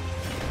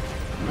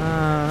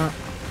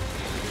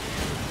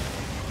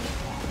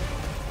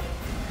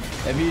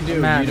 If you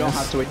do, madness. You don't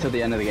have to wait till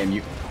the end of the game.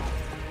 You,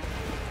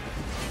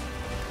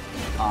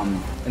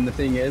 and the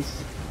thing is,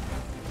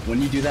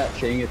 when you do that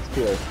thing, it's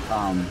cool.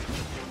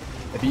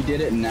 If you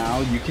did it now,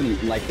 you can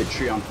light the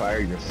tree on fire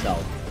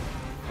yourself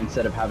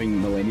instead of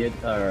having Melania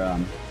or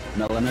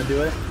Melina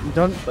do it.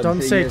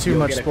 Don't say too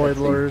much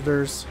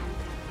spoilers.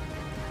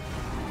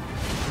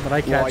 But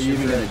I catch well, are you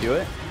even gonna do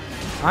it?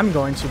 I'm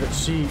going to, but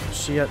she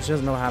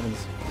doesn't know what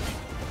happens.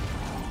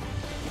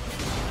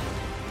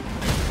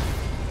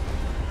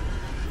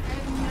 I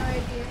have no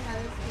idea how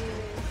this game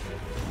is.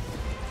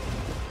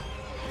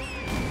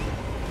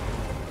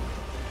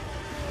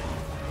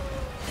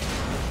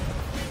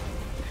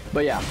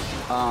 But yeah,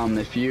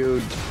 if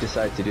you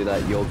decide to do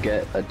that, you'll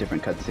get a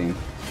different cutscene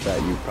that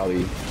you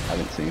probably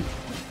haven't seen.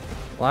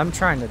 Well, I'm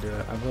trying to do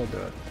it. I will do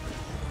it.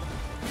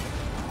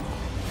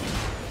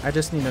 I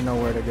just need to know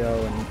where to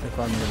go and if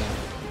I'm gonna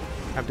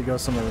have to go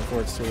somewhere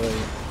before it's too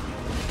late.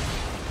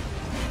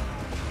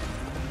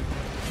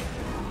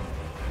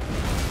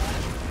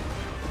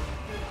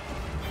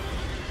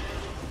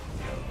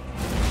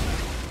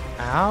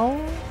 Ow?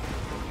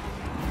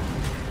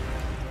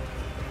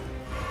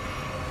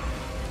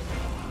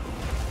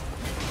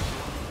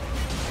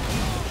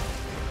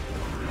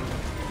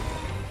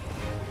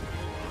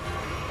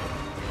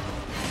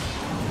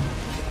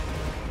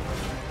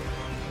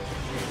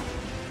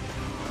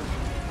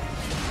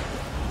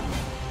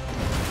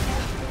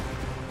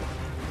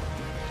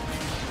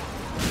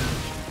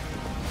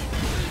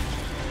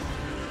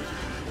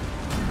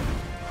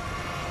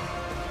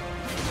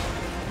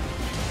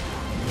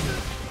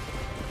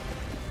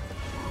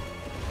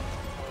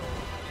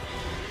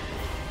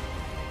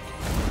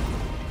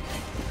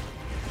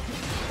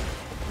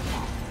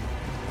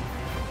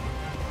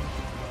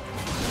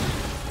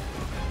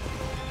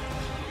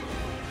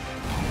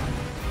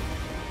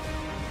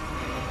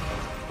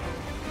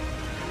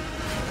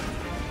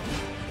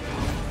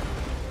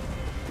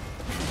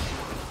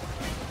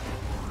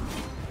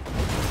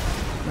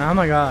 Oh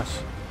my gosh.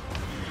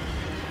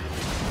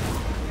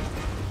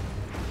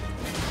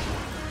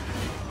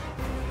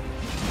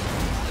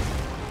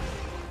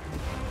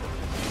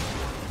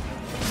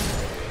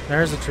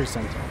 There's a tree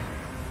center.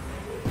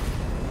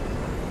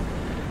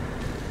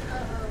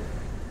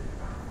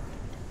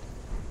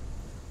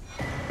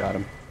 Got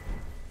him.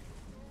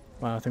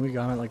 Wow, I think we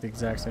got him at like the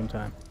exact same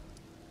time.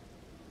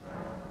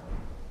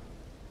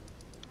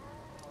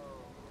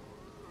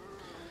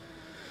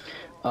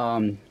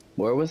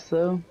 Where was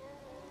that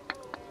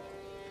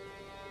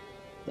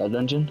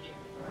dungeon?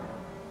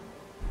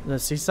 The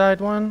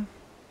seaside one?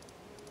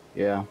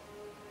 Yeah.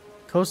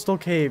 Coastal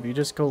Cave. You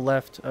just go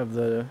left of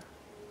the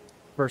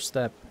first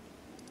step.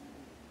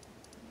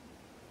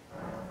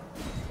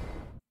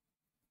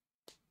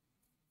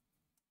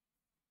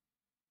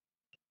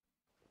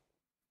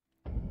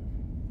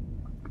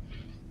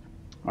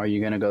 Are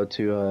you gonna go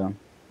to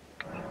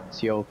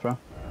Siofra?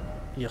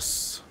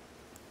 Yes.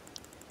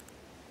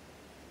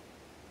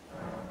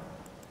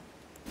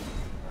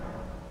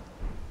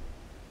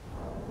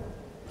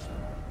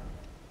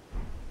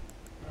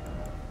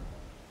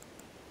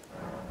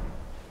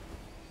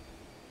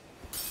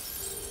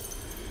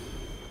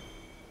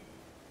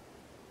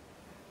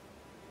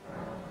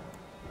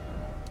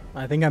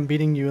 I think I'm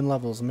beating you in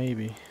levels,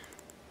 maybe.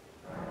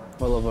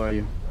 What level are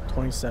you?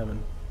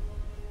 27.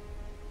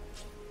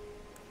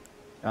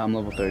 I'm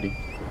level 30.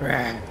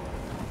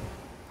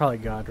 Probably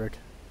Godric.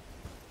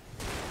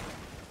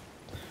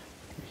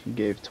 He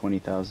gave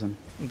 20,000.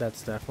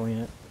 That's definitely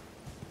it.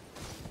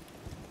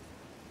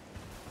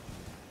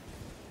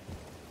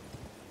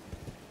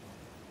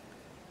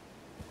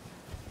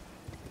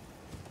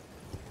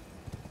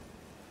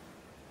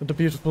 The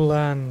beautiful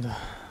land.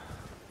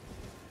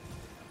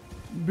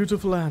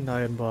 Beautiful land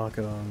I embark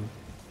on.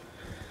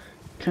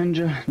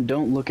 Kendra,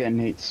 don't look at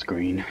Nate's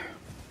screen.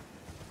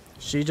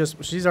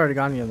 She's already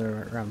gone the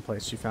other around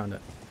place. She found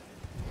it.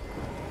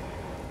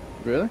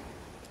 Really?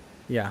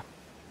 Yeah.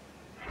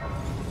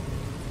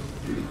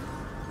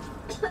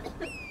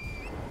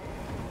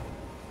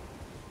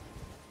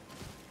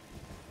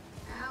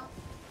 Ow.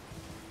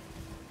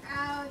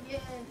 Ow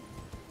again.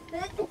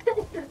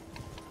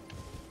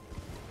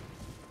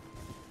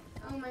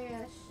 Oh my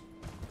gosh.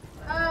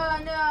 Oh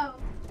no.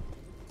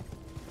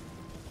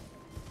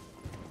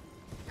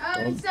 Oh,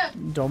 it's stuck.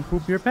 Don't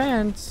poop your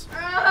pants.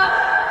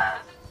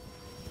 Ah!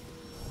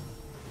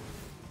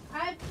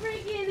 I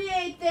freaking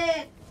hate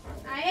it.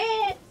 I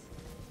hate it.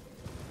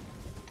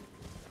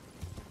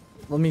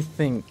 Let me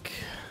think.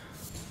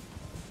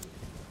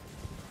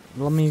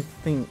 Let me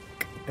think.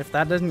 If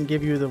that doesn't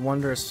give you the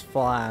wondrous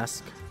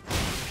flask,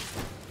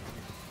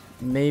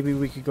 maybe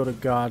we could go to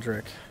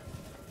Godric.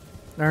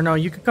 Or no,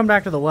 you could come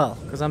back to the well,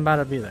 because I'm about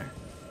to be there.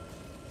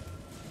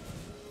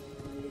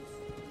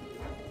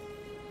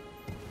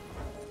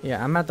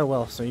 Yeah, I'm at the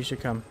well, so you should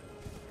come.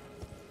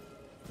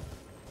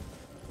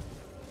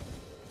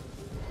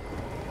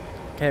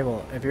 Okay,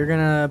 well, if you're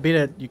gonna beat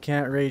it, you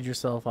can't rage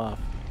yourself off.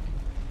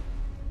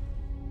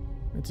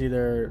 It's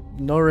either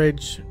no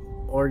rage,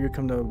 or you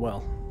come to the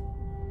well.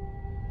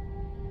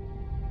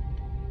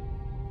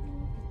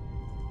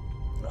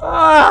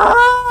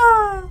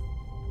 Ah!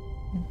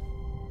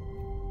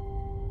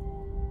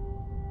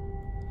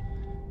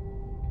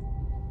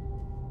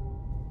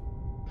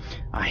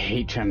 I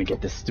hate trying to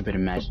get this stupid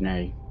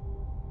imaginary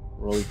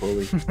roly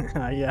poly.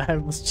 Yeah, I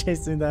was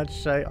chasing that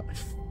shit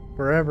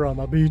forever on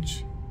my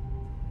beach.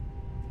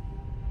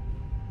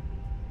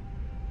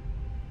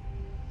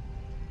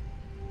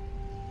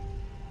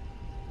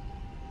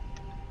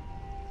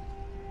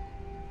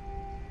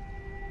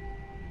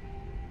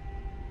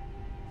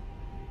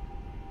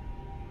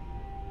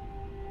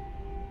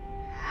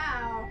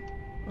 Ow.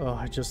 Oh,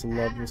 I just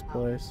love this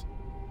place.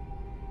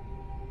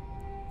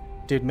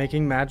 Dude,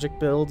 making magic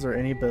builds or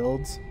any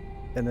builds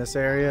in this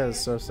area is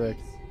so sick.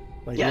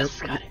 Like Yes,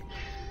 got it.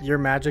 your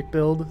magic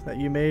build that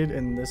you made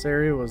in this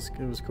area was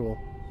cool.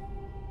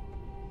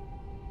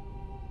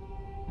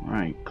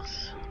 Alright.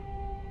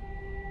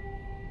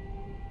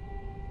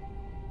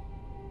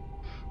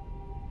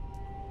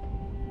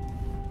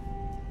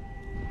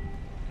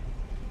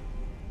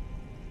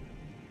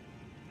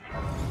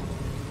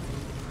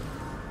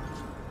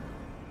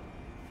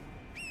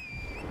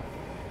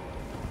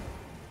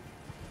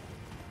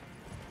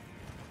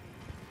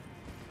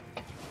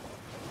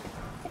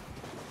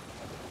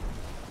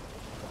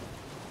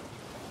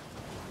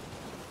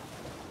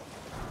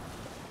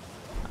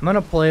 I'm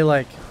gonna play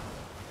like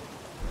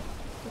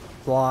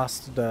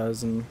Lost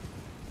does and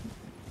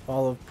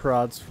all of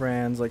Prod's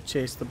friends, like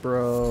Chase the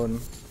Bro and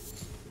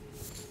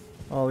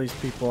all these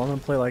people. I'm gonna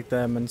play like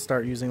them and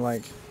start using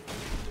like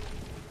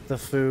the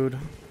food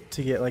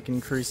to get like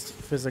increased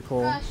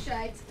physical Oh,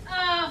 shite.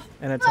 Oh.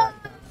 and attack.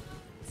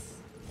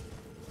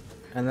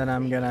 And then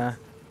I'm gonna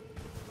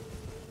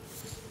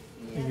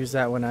use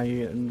that when I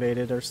get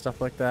invaded or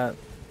stuff like that.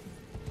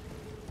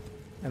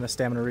 And the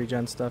stamina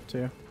regen stuff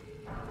too.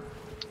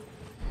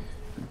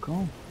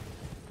 Cool.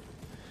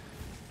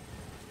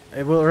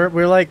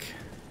 We're like,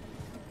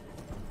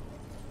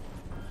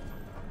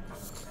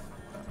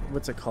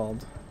 what's it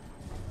called?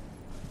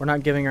 we're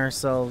not giving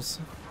ourselves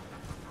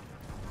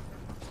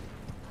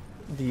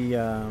the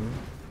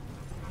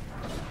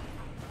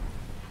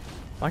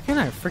why can't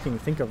I freaking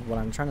think of what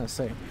I'm trying to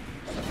say?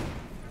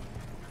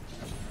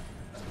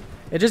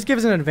 It just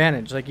gives an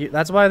advantage. Like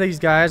that's why these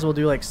guys will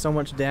do like so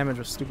much damage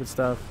with stupid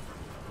stuff.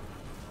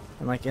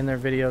 And like in their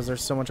videos, they're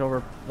so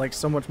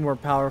much more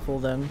powerful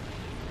than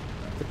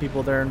the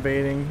people they're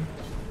invading.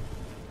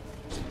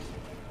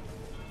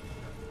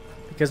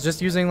 Because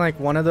just using like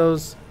one of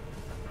those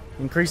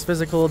increased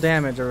physical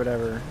damage or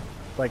whatever,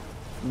 like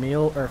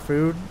meal or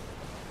food,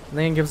 and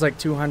then it gives like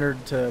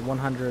 200 to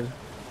 100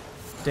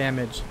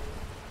 damage.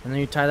 And then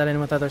you tie that in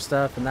with other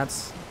stuff, and they're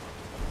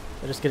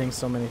just getting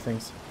so many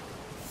things.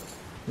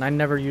 And I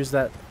never use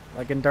that.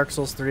 Like in Dark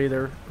Souls 3,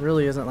 there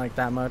really isn't like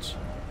that much.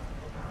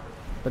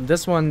 But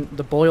this one,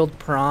 the boiled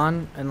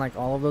prawn and like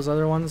all of those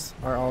other ones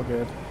are all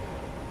good.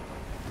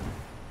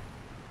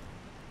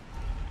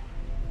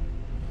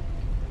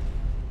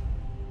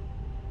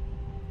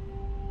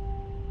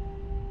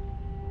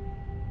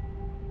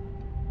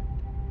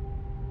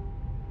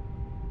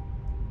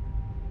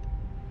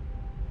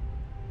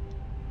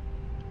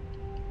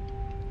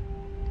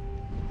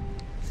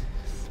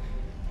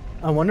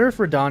 I wonder if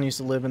Radon used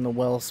to live in the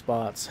well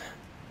spots.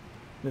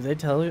 Did they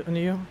tell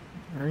you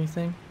or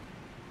anything?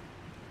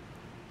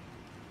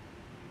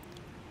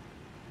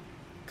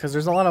 Because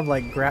there's a lot of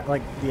like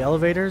the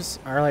elevators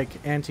are like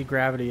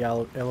anti-gravity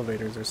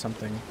elevators or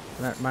something.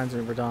 And that reminds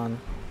me of Radon.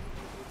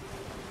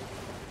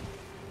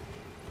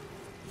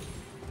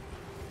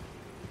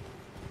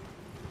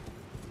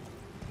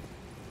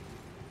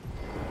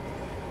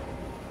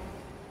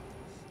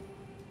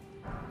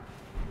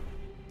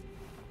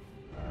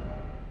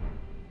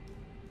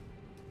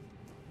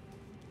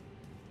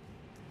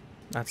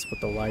 That's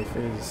what the life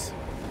is.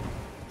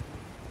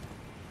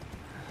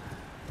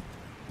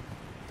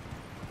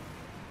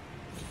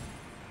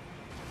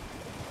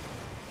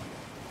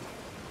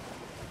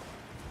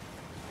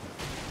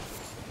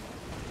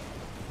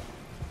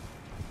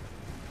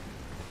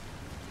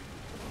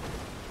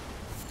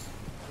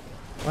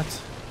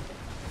 What?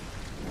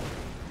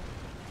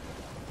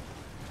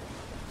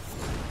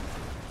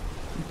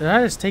 Did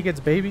I just take its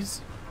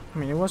babies? I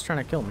mean, it was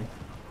trying to kill me.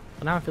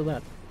 But now I feel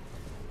bad.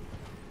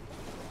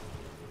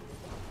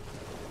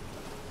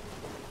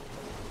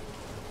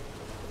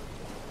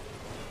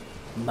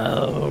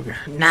 Moog.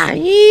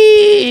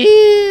 Nihil!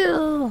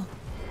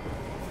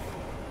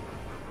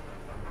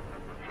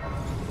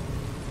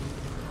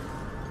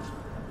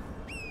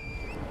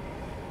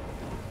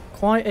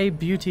 Quite a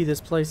beauty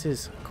this place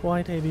is.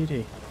 Quite a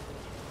beauty.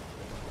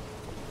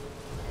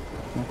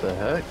 What the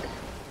heck?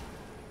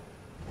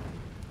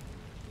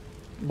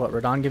 What,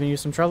 Radon giving you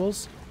some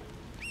troubles?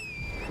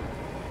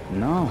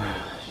 No,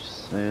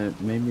 just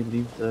it made me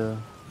leave the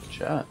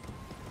chat.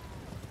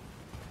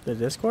 The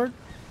Discord?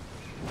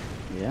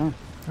 Yeah.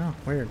 Oh,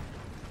 weird.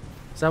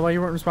 Is that why you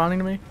weren't responding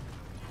to me?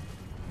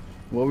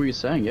 What were you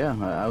saying? Yeah,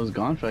 I was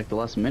gone for like the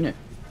last minute.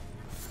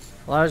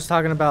 Well, I was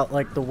talking about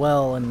like the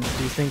well, and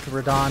do you think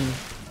Radon,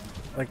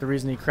 like the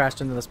reason he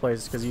crashed into this place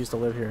is because he used to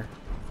live here?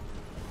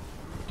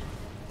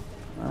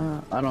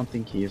 I don't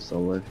think he used to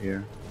live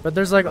here. But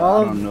there's like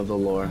I don't know the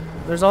lore.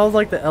 There's all of,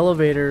 like the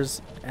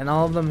elevators, and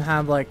all of them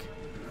have like,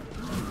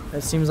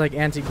 it seems like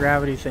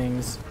anti-gravity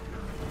things.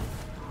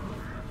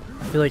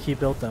 I feel like he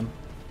built them.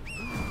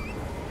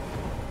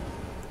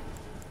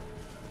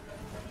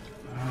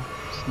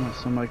 It's not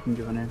something I can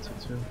give an answer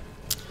to.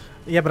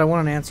 Yeah, but I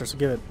want an answer, so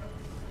give it.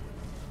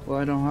 Well,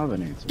 I don't have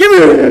an answer. Give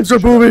me an answer,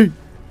 booby!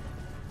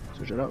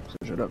 Switch it up,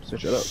 switch it up,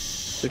 switch it up,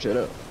 switch it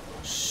up.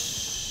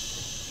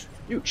 Shh.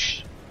 You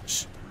shh.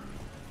 Shh.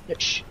 Yeah,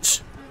 shh.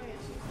 Shh.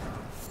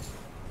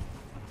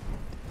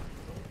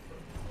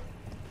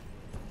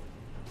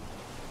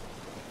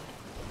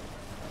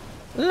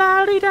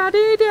 La di da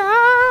di da.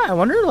 I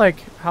wonder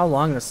like how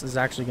long this is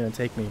actually gonna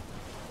take me.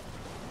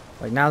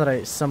 Like now that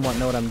I somewhat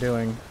know what I'm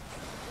doing.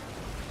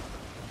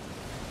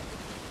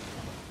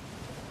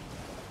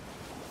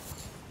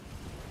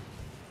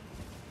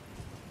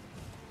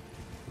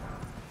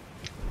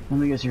 Let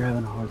me guess, you're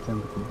having a hard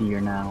time with the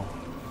deer now.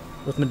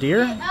 With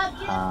Madeir?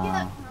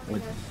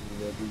 With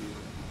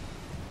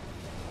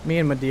Me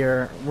and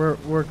Madeir,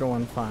 we're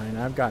going fine.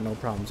 I've got no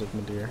problems with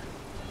Madeir.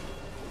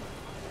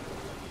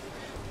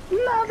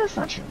 no, that's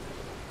not true.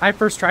 I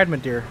first tried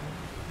Madeir.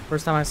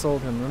 First time I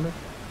sold him, remember?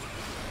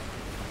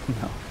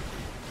 No.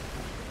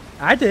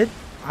 I did.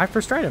 I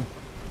first tried him.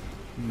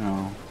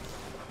 No.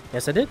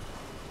 Yes, I did.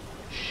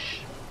 Shh.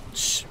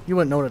 Shh. You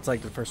wouldn't know what it's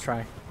like the first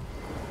try.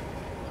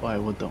 Oh, I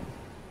would though.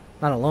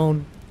 Not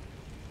alone.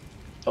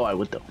 Oh, I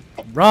would though.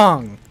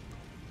 Wrong.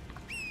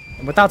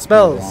 And without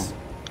spells. Wrong.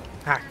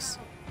 Hacks.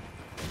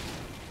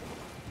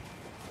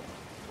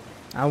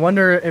 I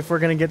wonder if we're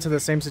gonna get to the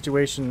same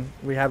situation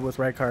we had with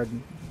Rykard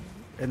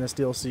in this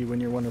DLC when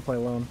you're wanting to play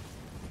alone.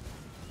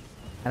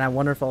 And I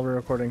wonder if I'll be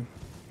recording.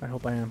 I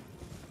hope I am.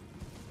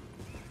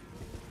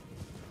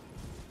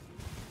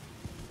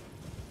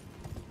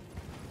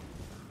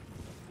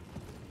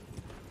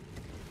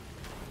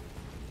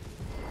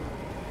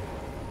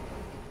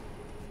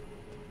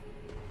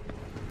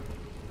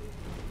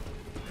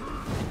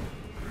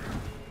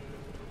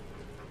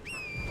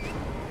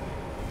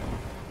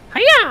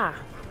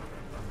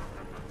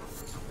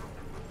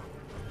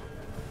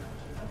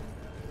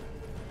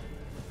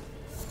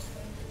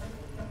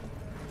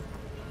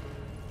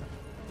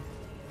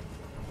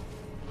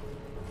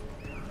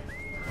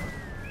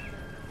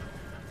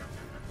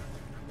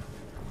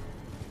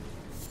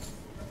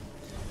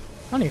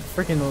 How many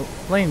freaking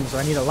flames do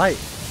I need to light?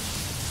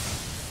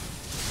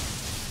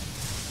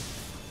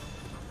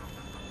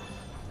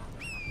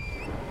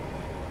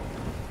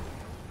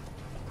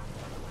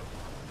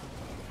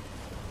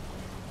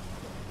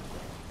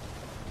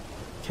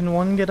 Can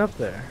one get up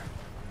there?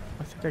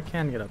 I think I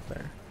can get up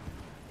there.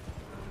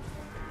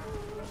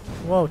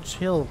 Whoa,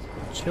 chill.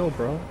 Chill,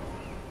 bro.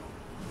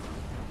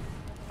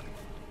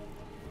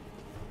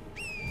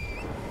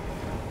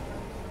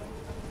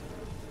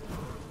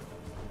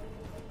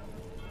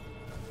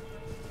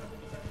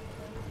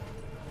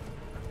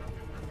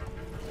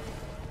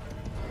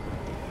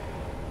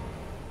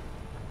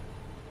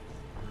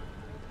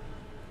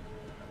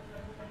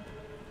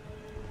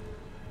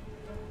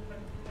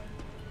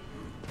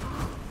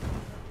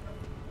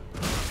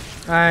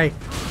 Hey.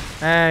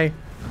 Hey.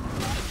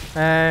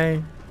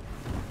 Hey.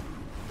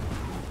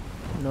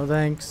 No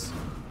thanks.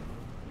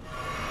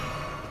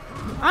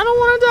 I don't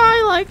want to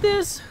die like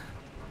this.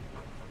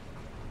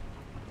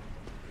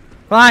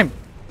 Climb.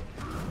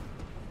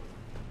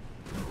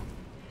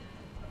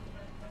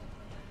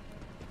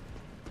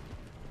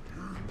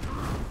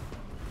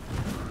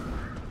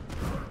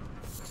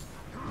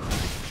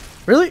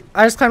 Really?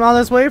 I just climbed all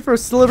this way for a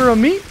sliver of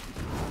meat?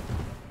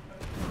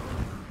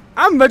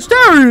 I'm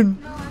vegetarian.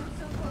 No, I'm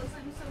so close.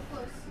 I'm so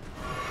close.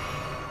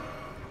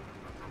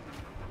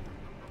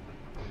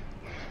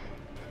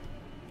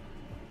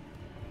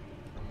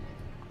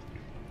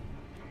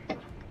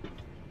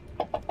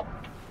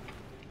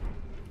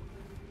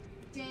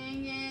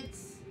 Dang it.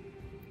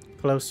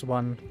 Close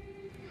one.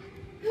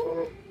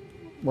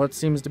 What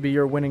seems to be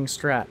your winning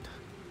strat?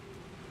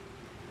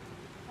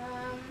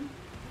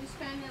 Just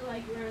kind of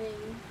like running.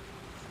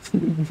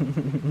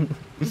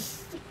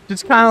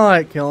 Just kind of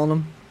like killing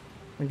them,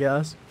 I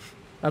guess.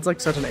 That's like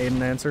such an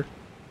Aiden answer.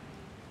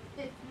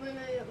 It's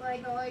literally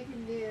like all I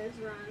can do is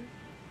run.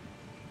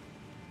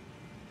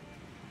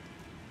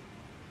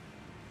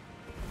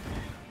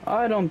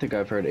 I don't think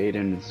I've heard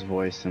Aiden's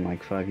voice in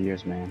like 5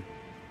 years, man.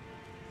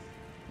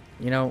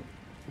 You know,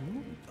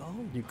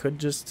 you could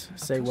just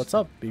say, "What's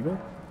up, Beagle?"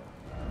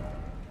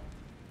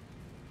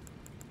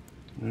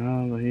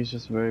 No, but he's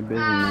just very busy,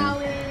 man.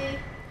 Owie.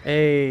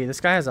 Hey,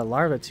 this guy has a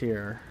larva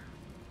tier.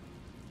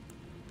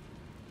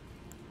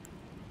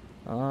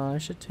 I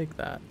should take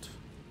that.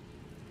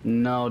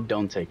 No,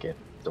 don't take it.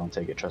 Don't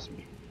take it, trust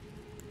me.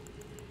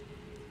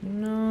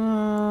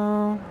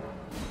 No.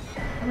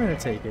 I'm gonna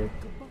take it.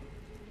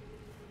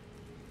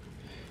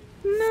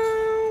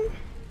 No.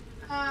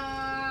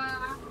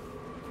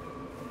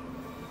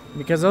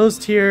 Because those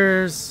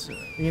tiers,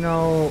 you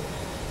know,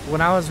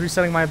 when I was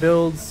resetting my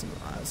builds,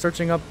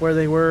 searching up where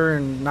they were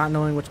and not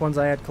knowing which ones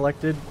I had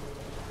collected,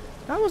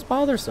 that was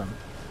bothersome.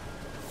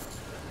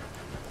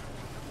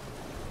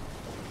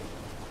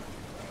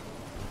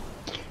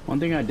 One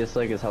thing I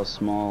dislike is how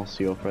small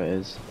Siofra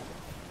is.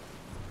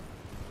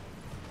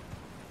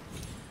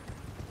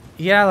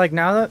 Yeah, like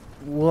now that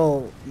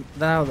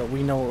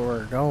we know where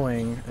we're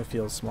going, it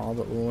feels small,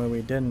 but when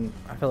we didn't,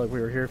 I felt like we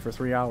were here for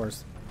 3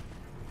 hours.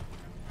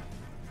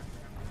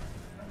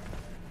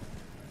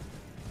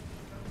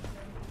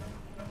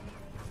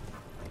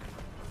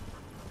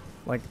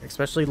 Like,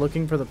 especially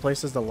looking for the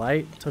places to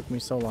light took me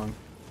so long.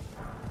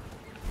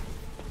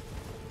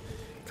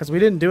 Because we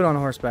didn't do it on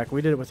horseback,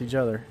 we did it with each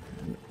other.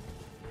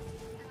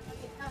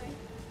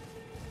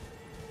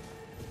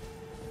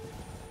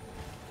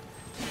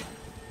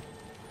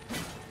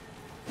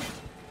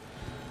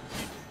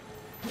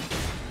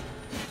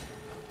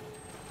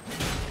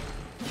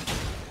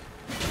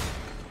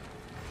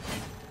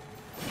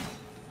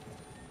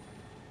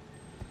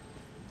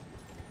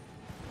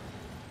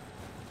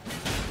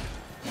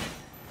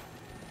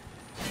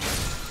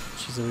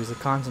 She's always a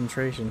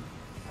concentration.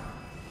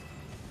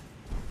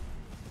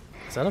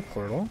 Is that a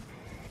portal?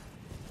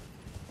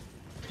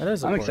 That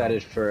is a I'm portal.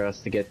 excited for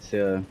us to get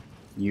to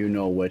you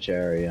know which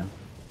area.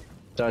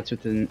 Starts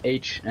with an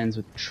H, ends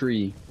with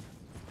tree.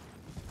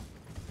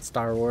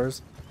 Star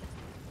Wars.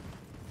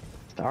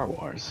 Star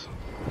Wars.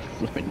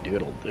 Flippin'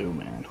 doodle do,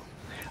 man.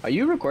 Are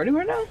you recording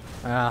right now?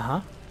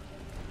 Uh-huh.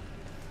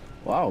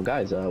 Wow,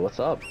 guys, what's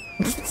up?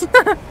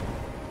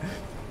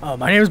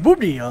 My name is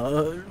Boobdy.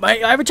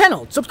 I have a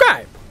channel.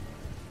 Subscribe.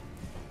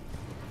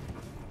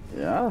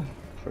 Yeah,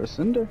 first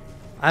Cinder.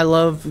 I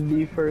love...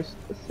 The first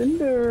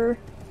Cinder.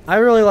 I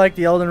really like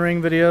the Elden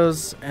Ring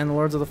videos and the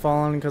Lords of the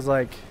Fallen because,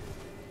 like,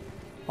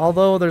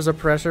 although there's a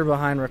pressure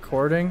behind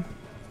recording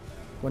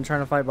when trying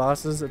to fight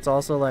bosses, it's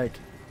also, like,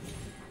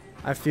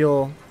 I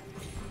feel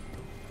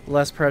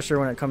less pressure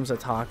when it comes to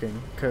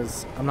talking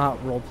because I'm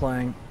not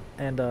role-playing.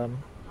 And,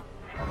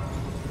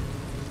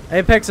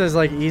 Apex is,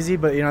 like, easy,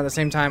 but, you know, at the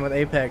same time with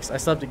Apex, I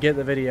still have to get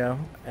the video,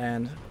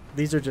 and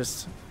these are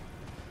just...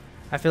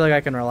 I feel like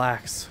I can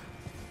relax.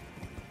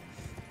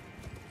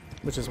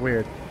 Which is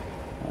weird.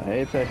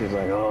 Apex is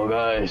like, oh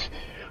guys,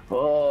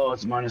 oh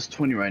it's minus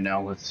 20 right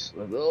now.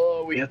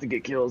 Oh we have to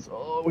get kills.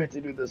 Oh we have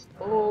to do this.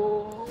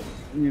 Oh,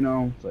 you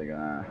know, it's like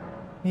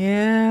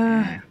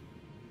Yeah.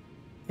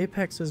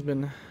 Apex has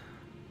been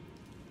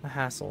a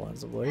hassle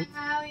as of late.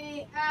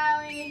 Owie,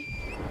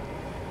 owie.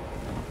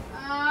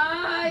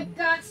 I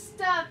got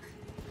stuck.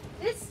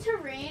 This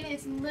terrain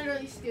is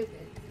literally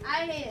stupid.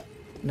 I hate it.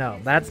 No,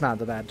 that's not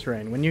the bad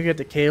terrain. When you get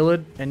to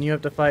Caelid and you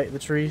have to fight the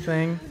tree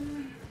thing,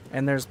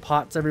 and there's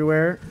pots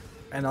everywhere,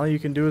 and all you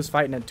can do is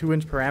fight in a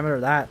 2-inch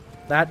parameter,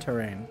 that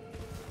terrain.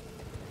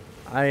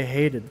 I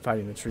hated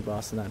fighting the tree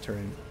boss in that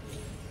terrain.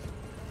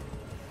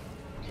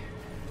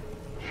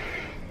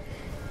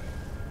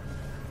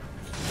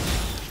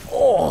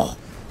 Oh!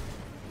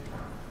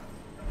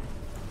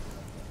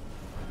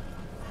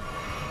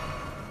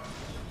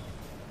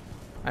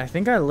 I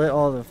think I lit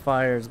all the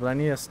fires, but I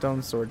need a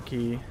stone sword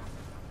key.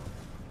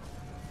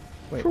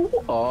 Wait.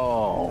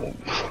 Oh.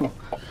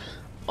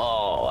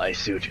 Oh, I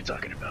see what you're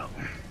talking about.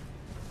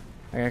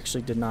 I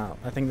actually did not.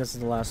 I think this is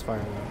the last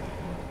fire though.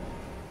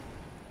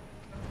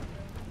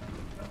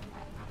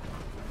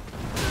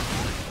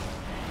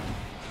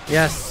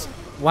 Yes.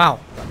 Wow.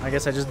 I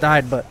guess I just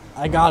died, but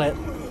I got it.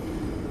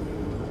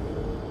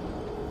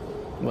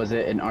 Was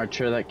it an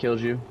archer that killed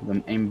you? The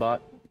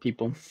aimbot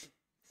people?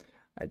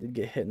 I did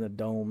get hit in the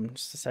dome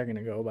just a second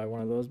ago by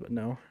one of those, but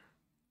no.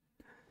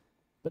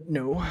 But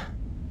no.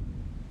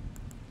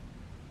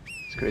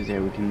 It's crazy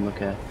how we can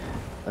look at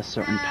a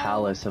certain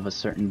palace of a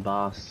certain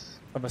boss.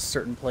 Of a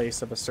certain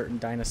place, of a certain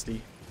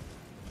dynasty.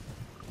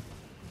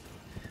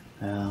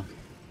 Yeah.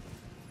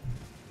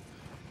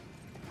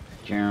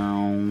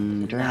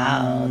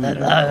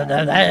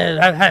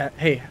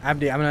 Hey,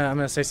 Abdi, I'm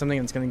gonna say something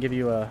that's gonna give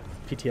you a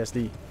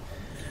PTSD.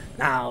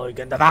 Now we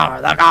can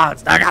devour the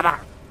gods together.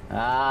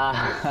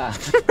 Ah,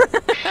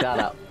 shut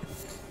up.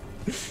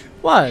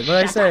 What? What'd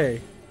I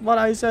say?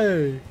 What'd I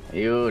say?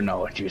 You know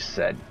what you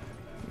said.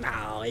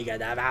 Now we can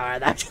devour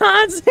the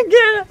gods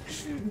again.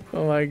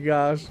 Oh my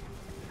gosh.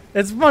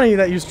 It's funny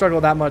that you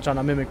struggle that much on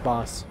a mimic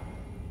boss.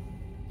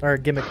 Or a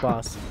gimmick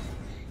boss.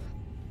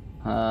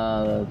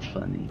 That's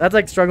funny. That's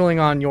like struggling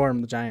on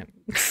Yorm the Giant.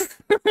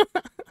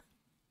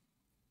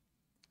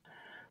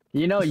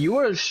 You know, you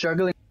were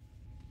struggling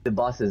with the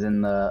bosses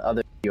in the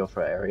other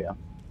Biofra area.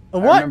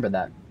 What? I remember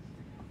that.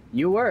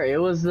 You were. It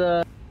was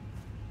the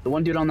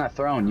one dude on that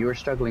throne. You were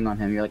struggling on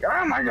him. You're like,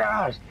 oh my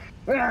gosh.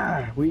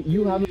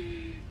 You have.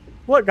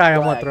 What guy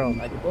on what throne?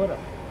 Like, what up?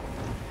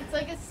 It's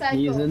like a cycle.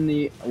 He's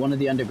in one of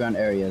the underground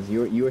areas.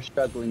 You were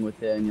struggling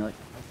with it, and you're like,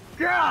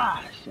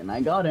 gosh, and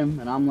I got him,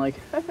 and I'm like,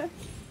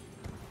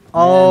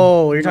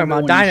 oh, man, you're talking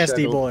about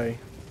Dynasty Boy.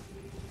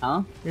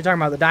 Huh? You're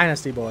talking about the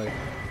Dynasty Boy.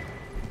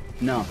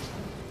 No,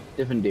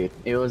 different dude.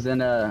 It was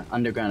in a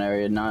underground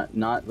area,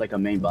 not like a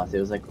main boss. It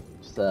was like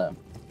just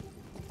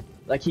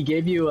like he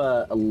gave you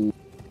a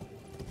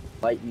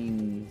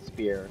lightning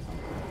spear or something.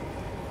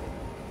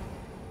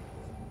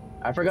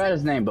 I forgot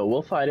his name, but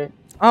we'll fight it.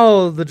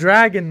 Oh, the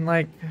dragon,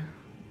 like.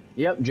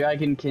 Yep,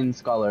 Dragonkin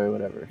Scholar or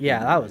whatever. Yeah,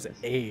 that was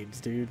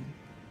AIDS, dude.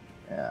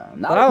 Yeah,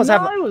 But I was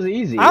it was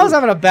easy. I was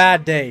having a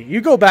bad day.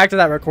 You go back to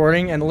that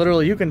recording, and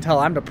literally you can tell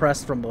I'm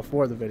depressed from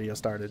before the video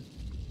started.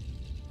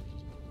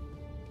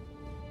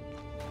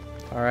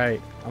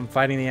 Alright, I'm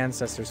fighting the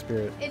ancestor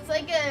spirit. It's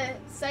like a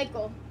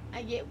cycle.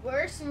 I get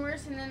worse and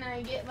worse, and then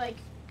I get like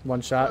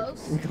One shot.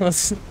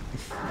 close. And then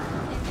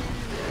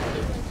I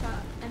get one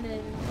shot, and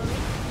then close.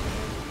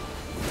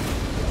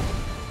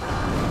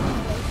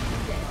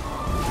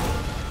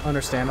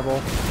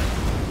 Understandable.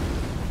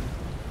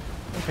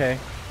 Okay.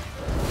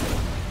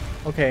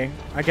 Okay,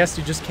 I guess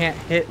you just can't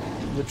hit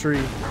the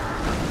tree.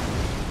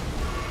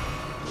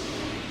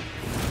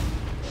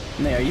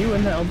 Nay, are you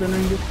in the Elden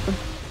Ring Discord?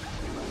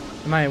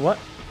 Am I what?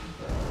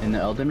 In the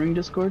Elden Ring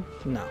Discord?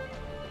 No.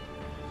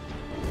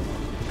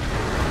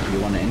 Do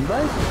you want to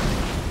invite?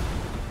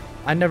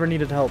 I never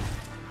needed help.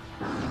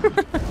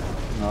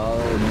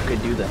 Oh, you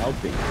could do the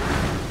helping.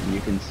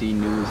 You can see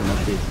news and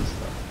updates and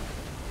stuff.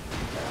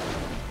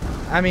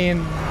 I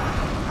mean,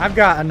 I've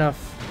got enough.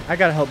 I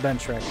gotta help Ben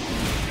Shrek.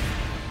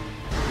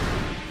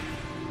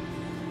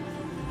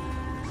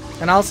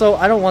 And also,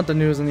 I don't want the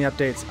news and the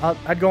updates.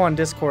 I'd go on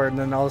Discord and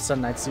then all of a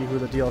sudden I'd see who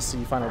the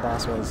DLC final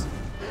boss was.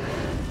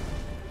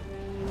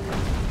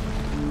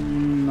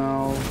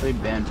 No, they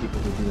ban people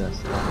who do that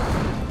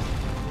stuff.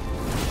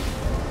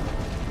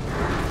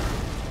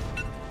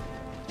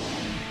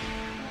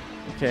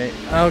 Okay,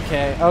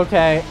 okay,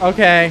 okay,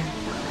 okay.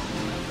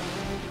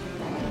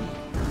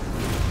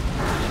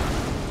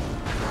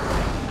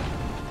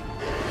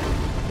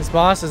 This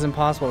boss is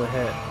impossible to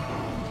hit.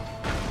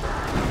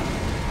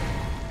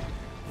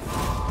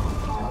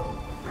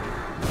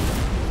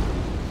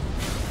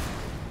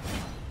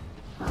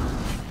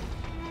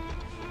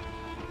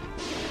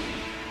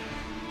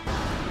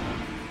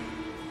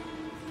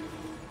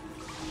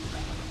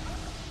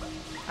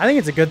 I think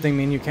it's a good thing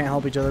me and you can't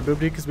help each other, Boobdy,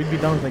 because we'd be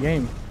done with the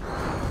game.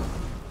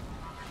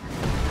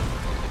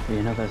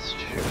 You know, that's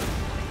true.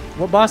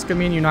 What boss could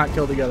me and you not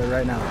kill together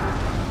right now?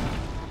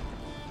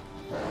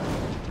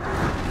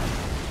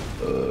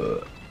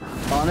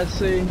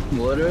 Honestly,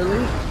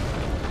 literally,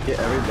 get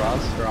every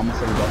boss, or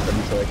almost every boss,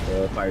 into like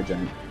the fire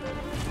giant.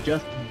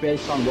 Just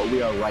based on what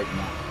we are right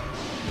now.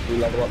 If we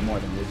level up more,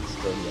 then we'll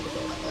just go to the other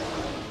bosses.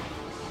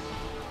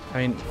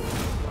 I mean,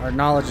 our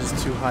knowledge is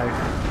too high.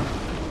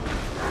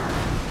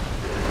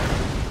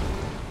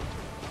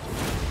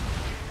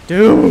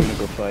 Dude! gonna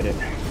go fight it.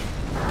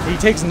 He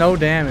takes no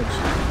damage.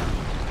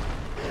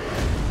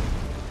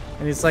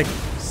 And it's like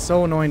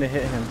so annoying to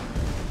hit him.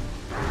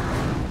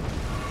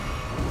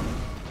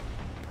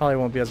 Probably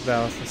won't be as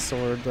bad with the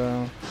sword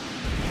though.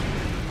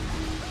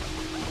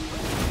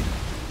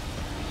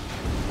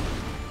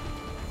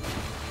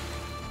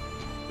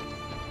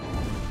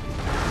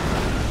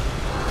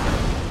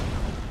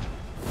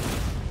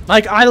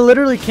 Like, I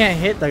literally can't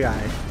hit the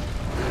guy.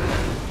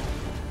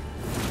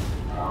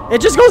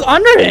 It just goes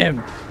under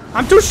him.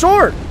 I'm too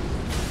short.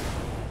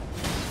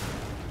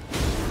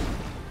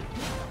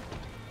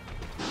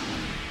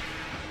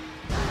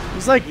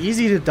 He's like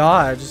easy to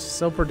dodge. It's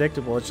so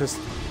predictable. It's just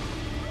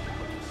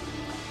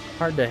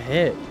hard to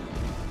hit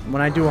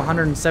when I do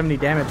 170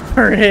 damage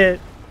per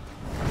hit.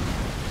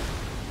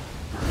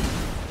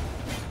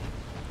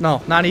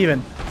 No, not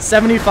even.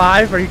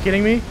 75? Are you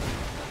kidding me?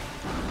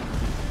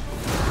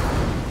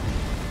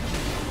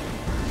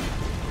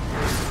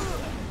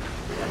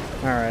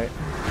 Alright.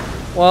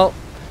 Well,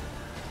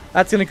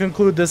 that's going to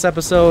conclude this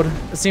episode.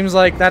 It seems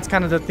like that's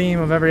kind of the theme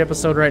of every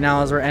episode right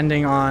now, as we're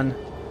ending on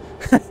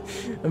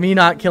me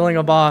not killing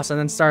a boss and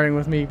then starting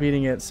with me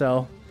beating it.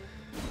 So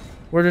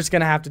we're just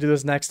going to have to do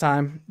this next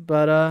time.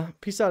 But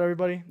peace out,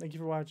 everybody. Thank you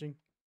for watching.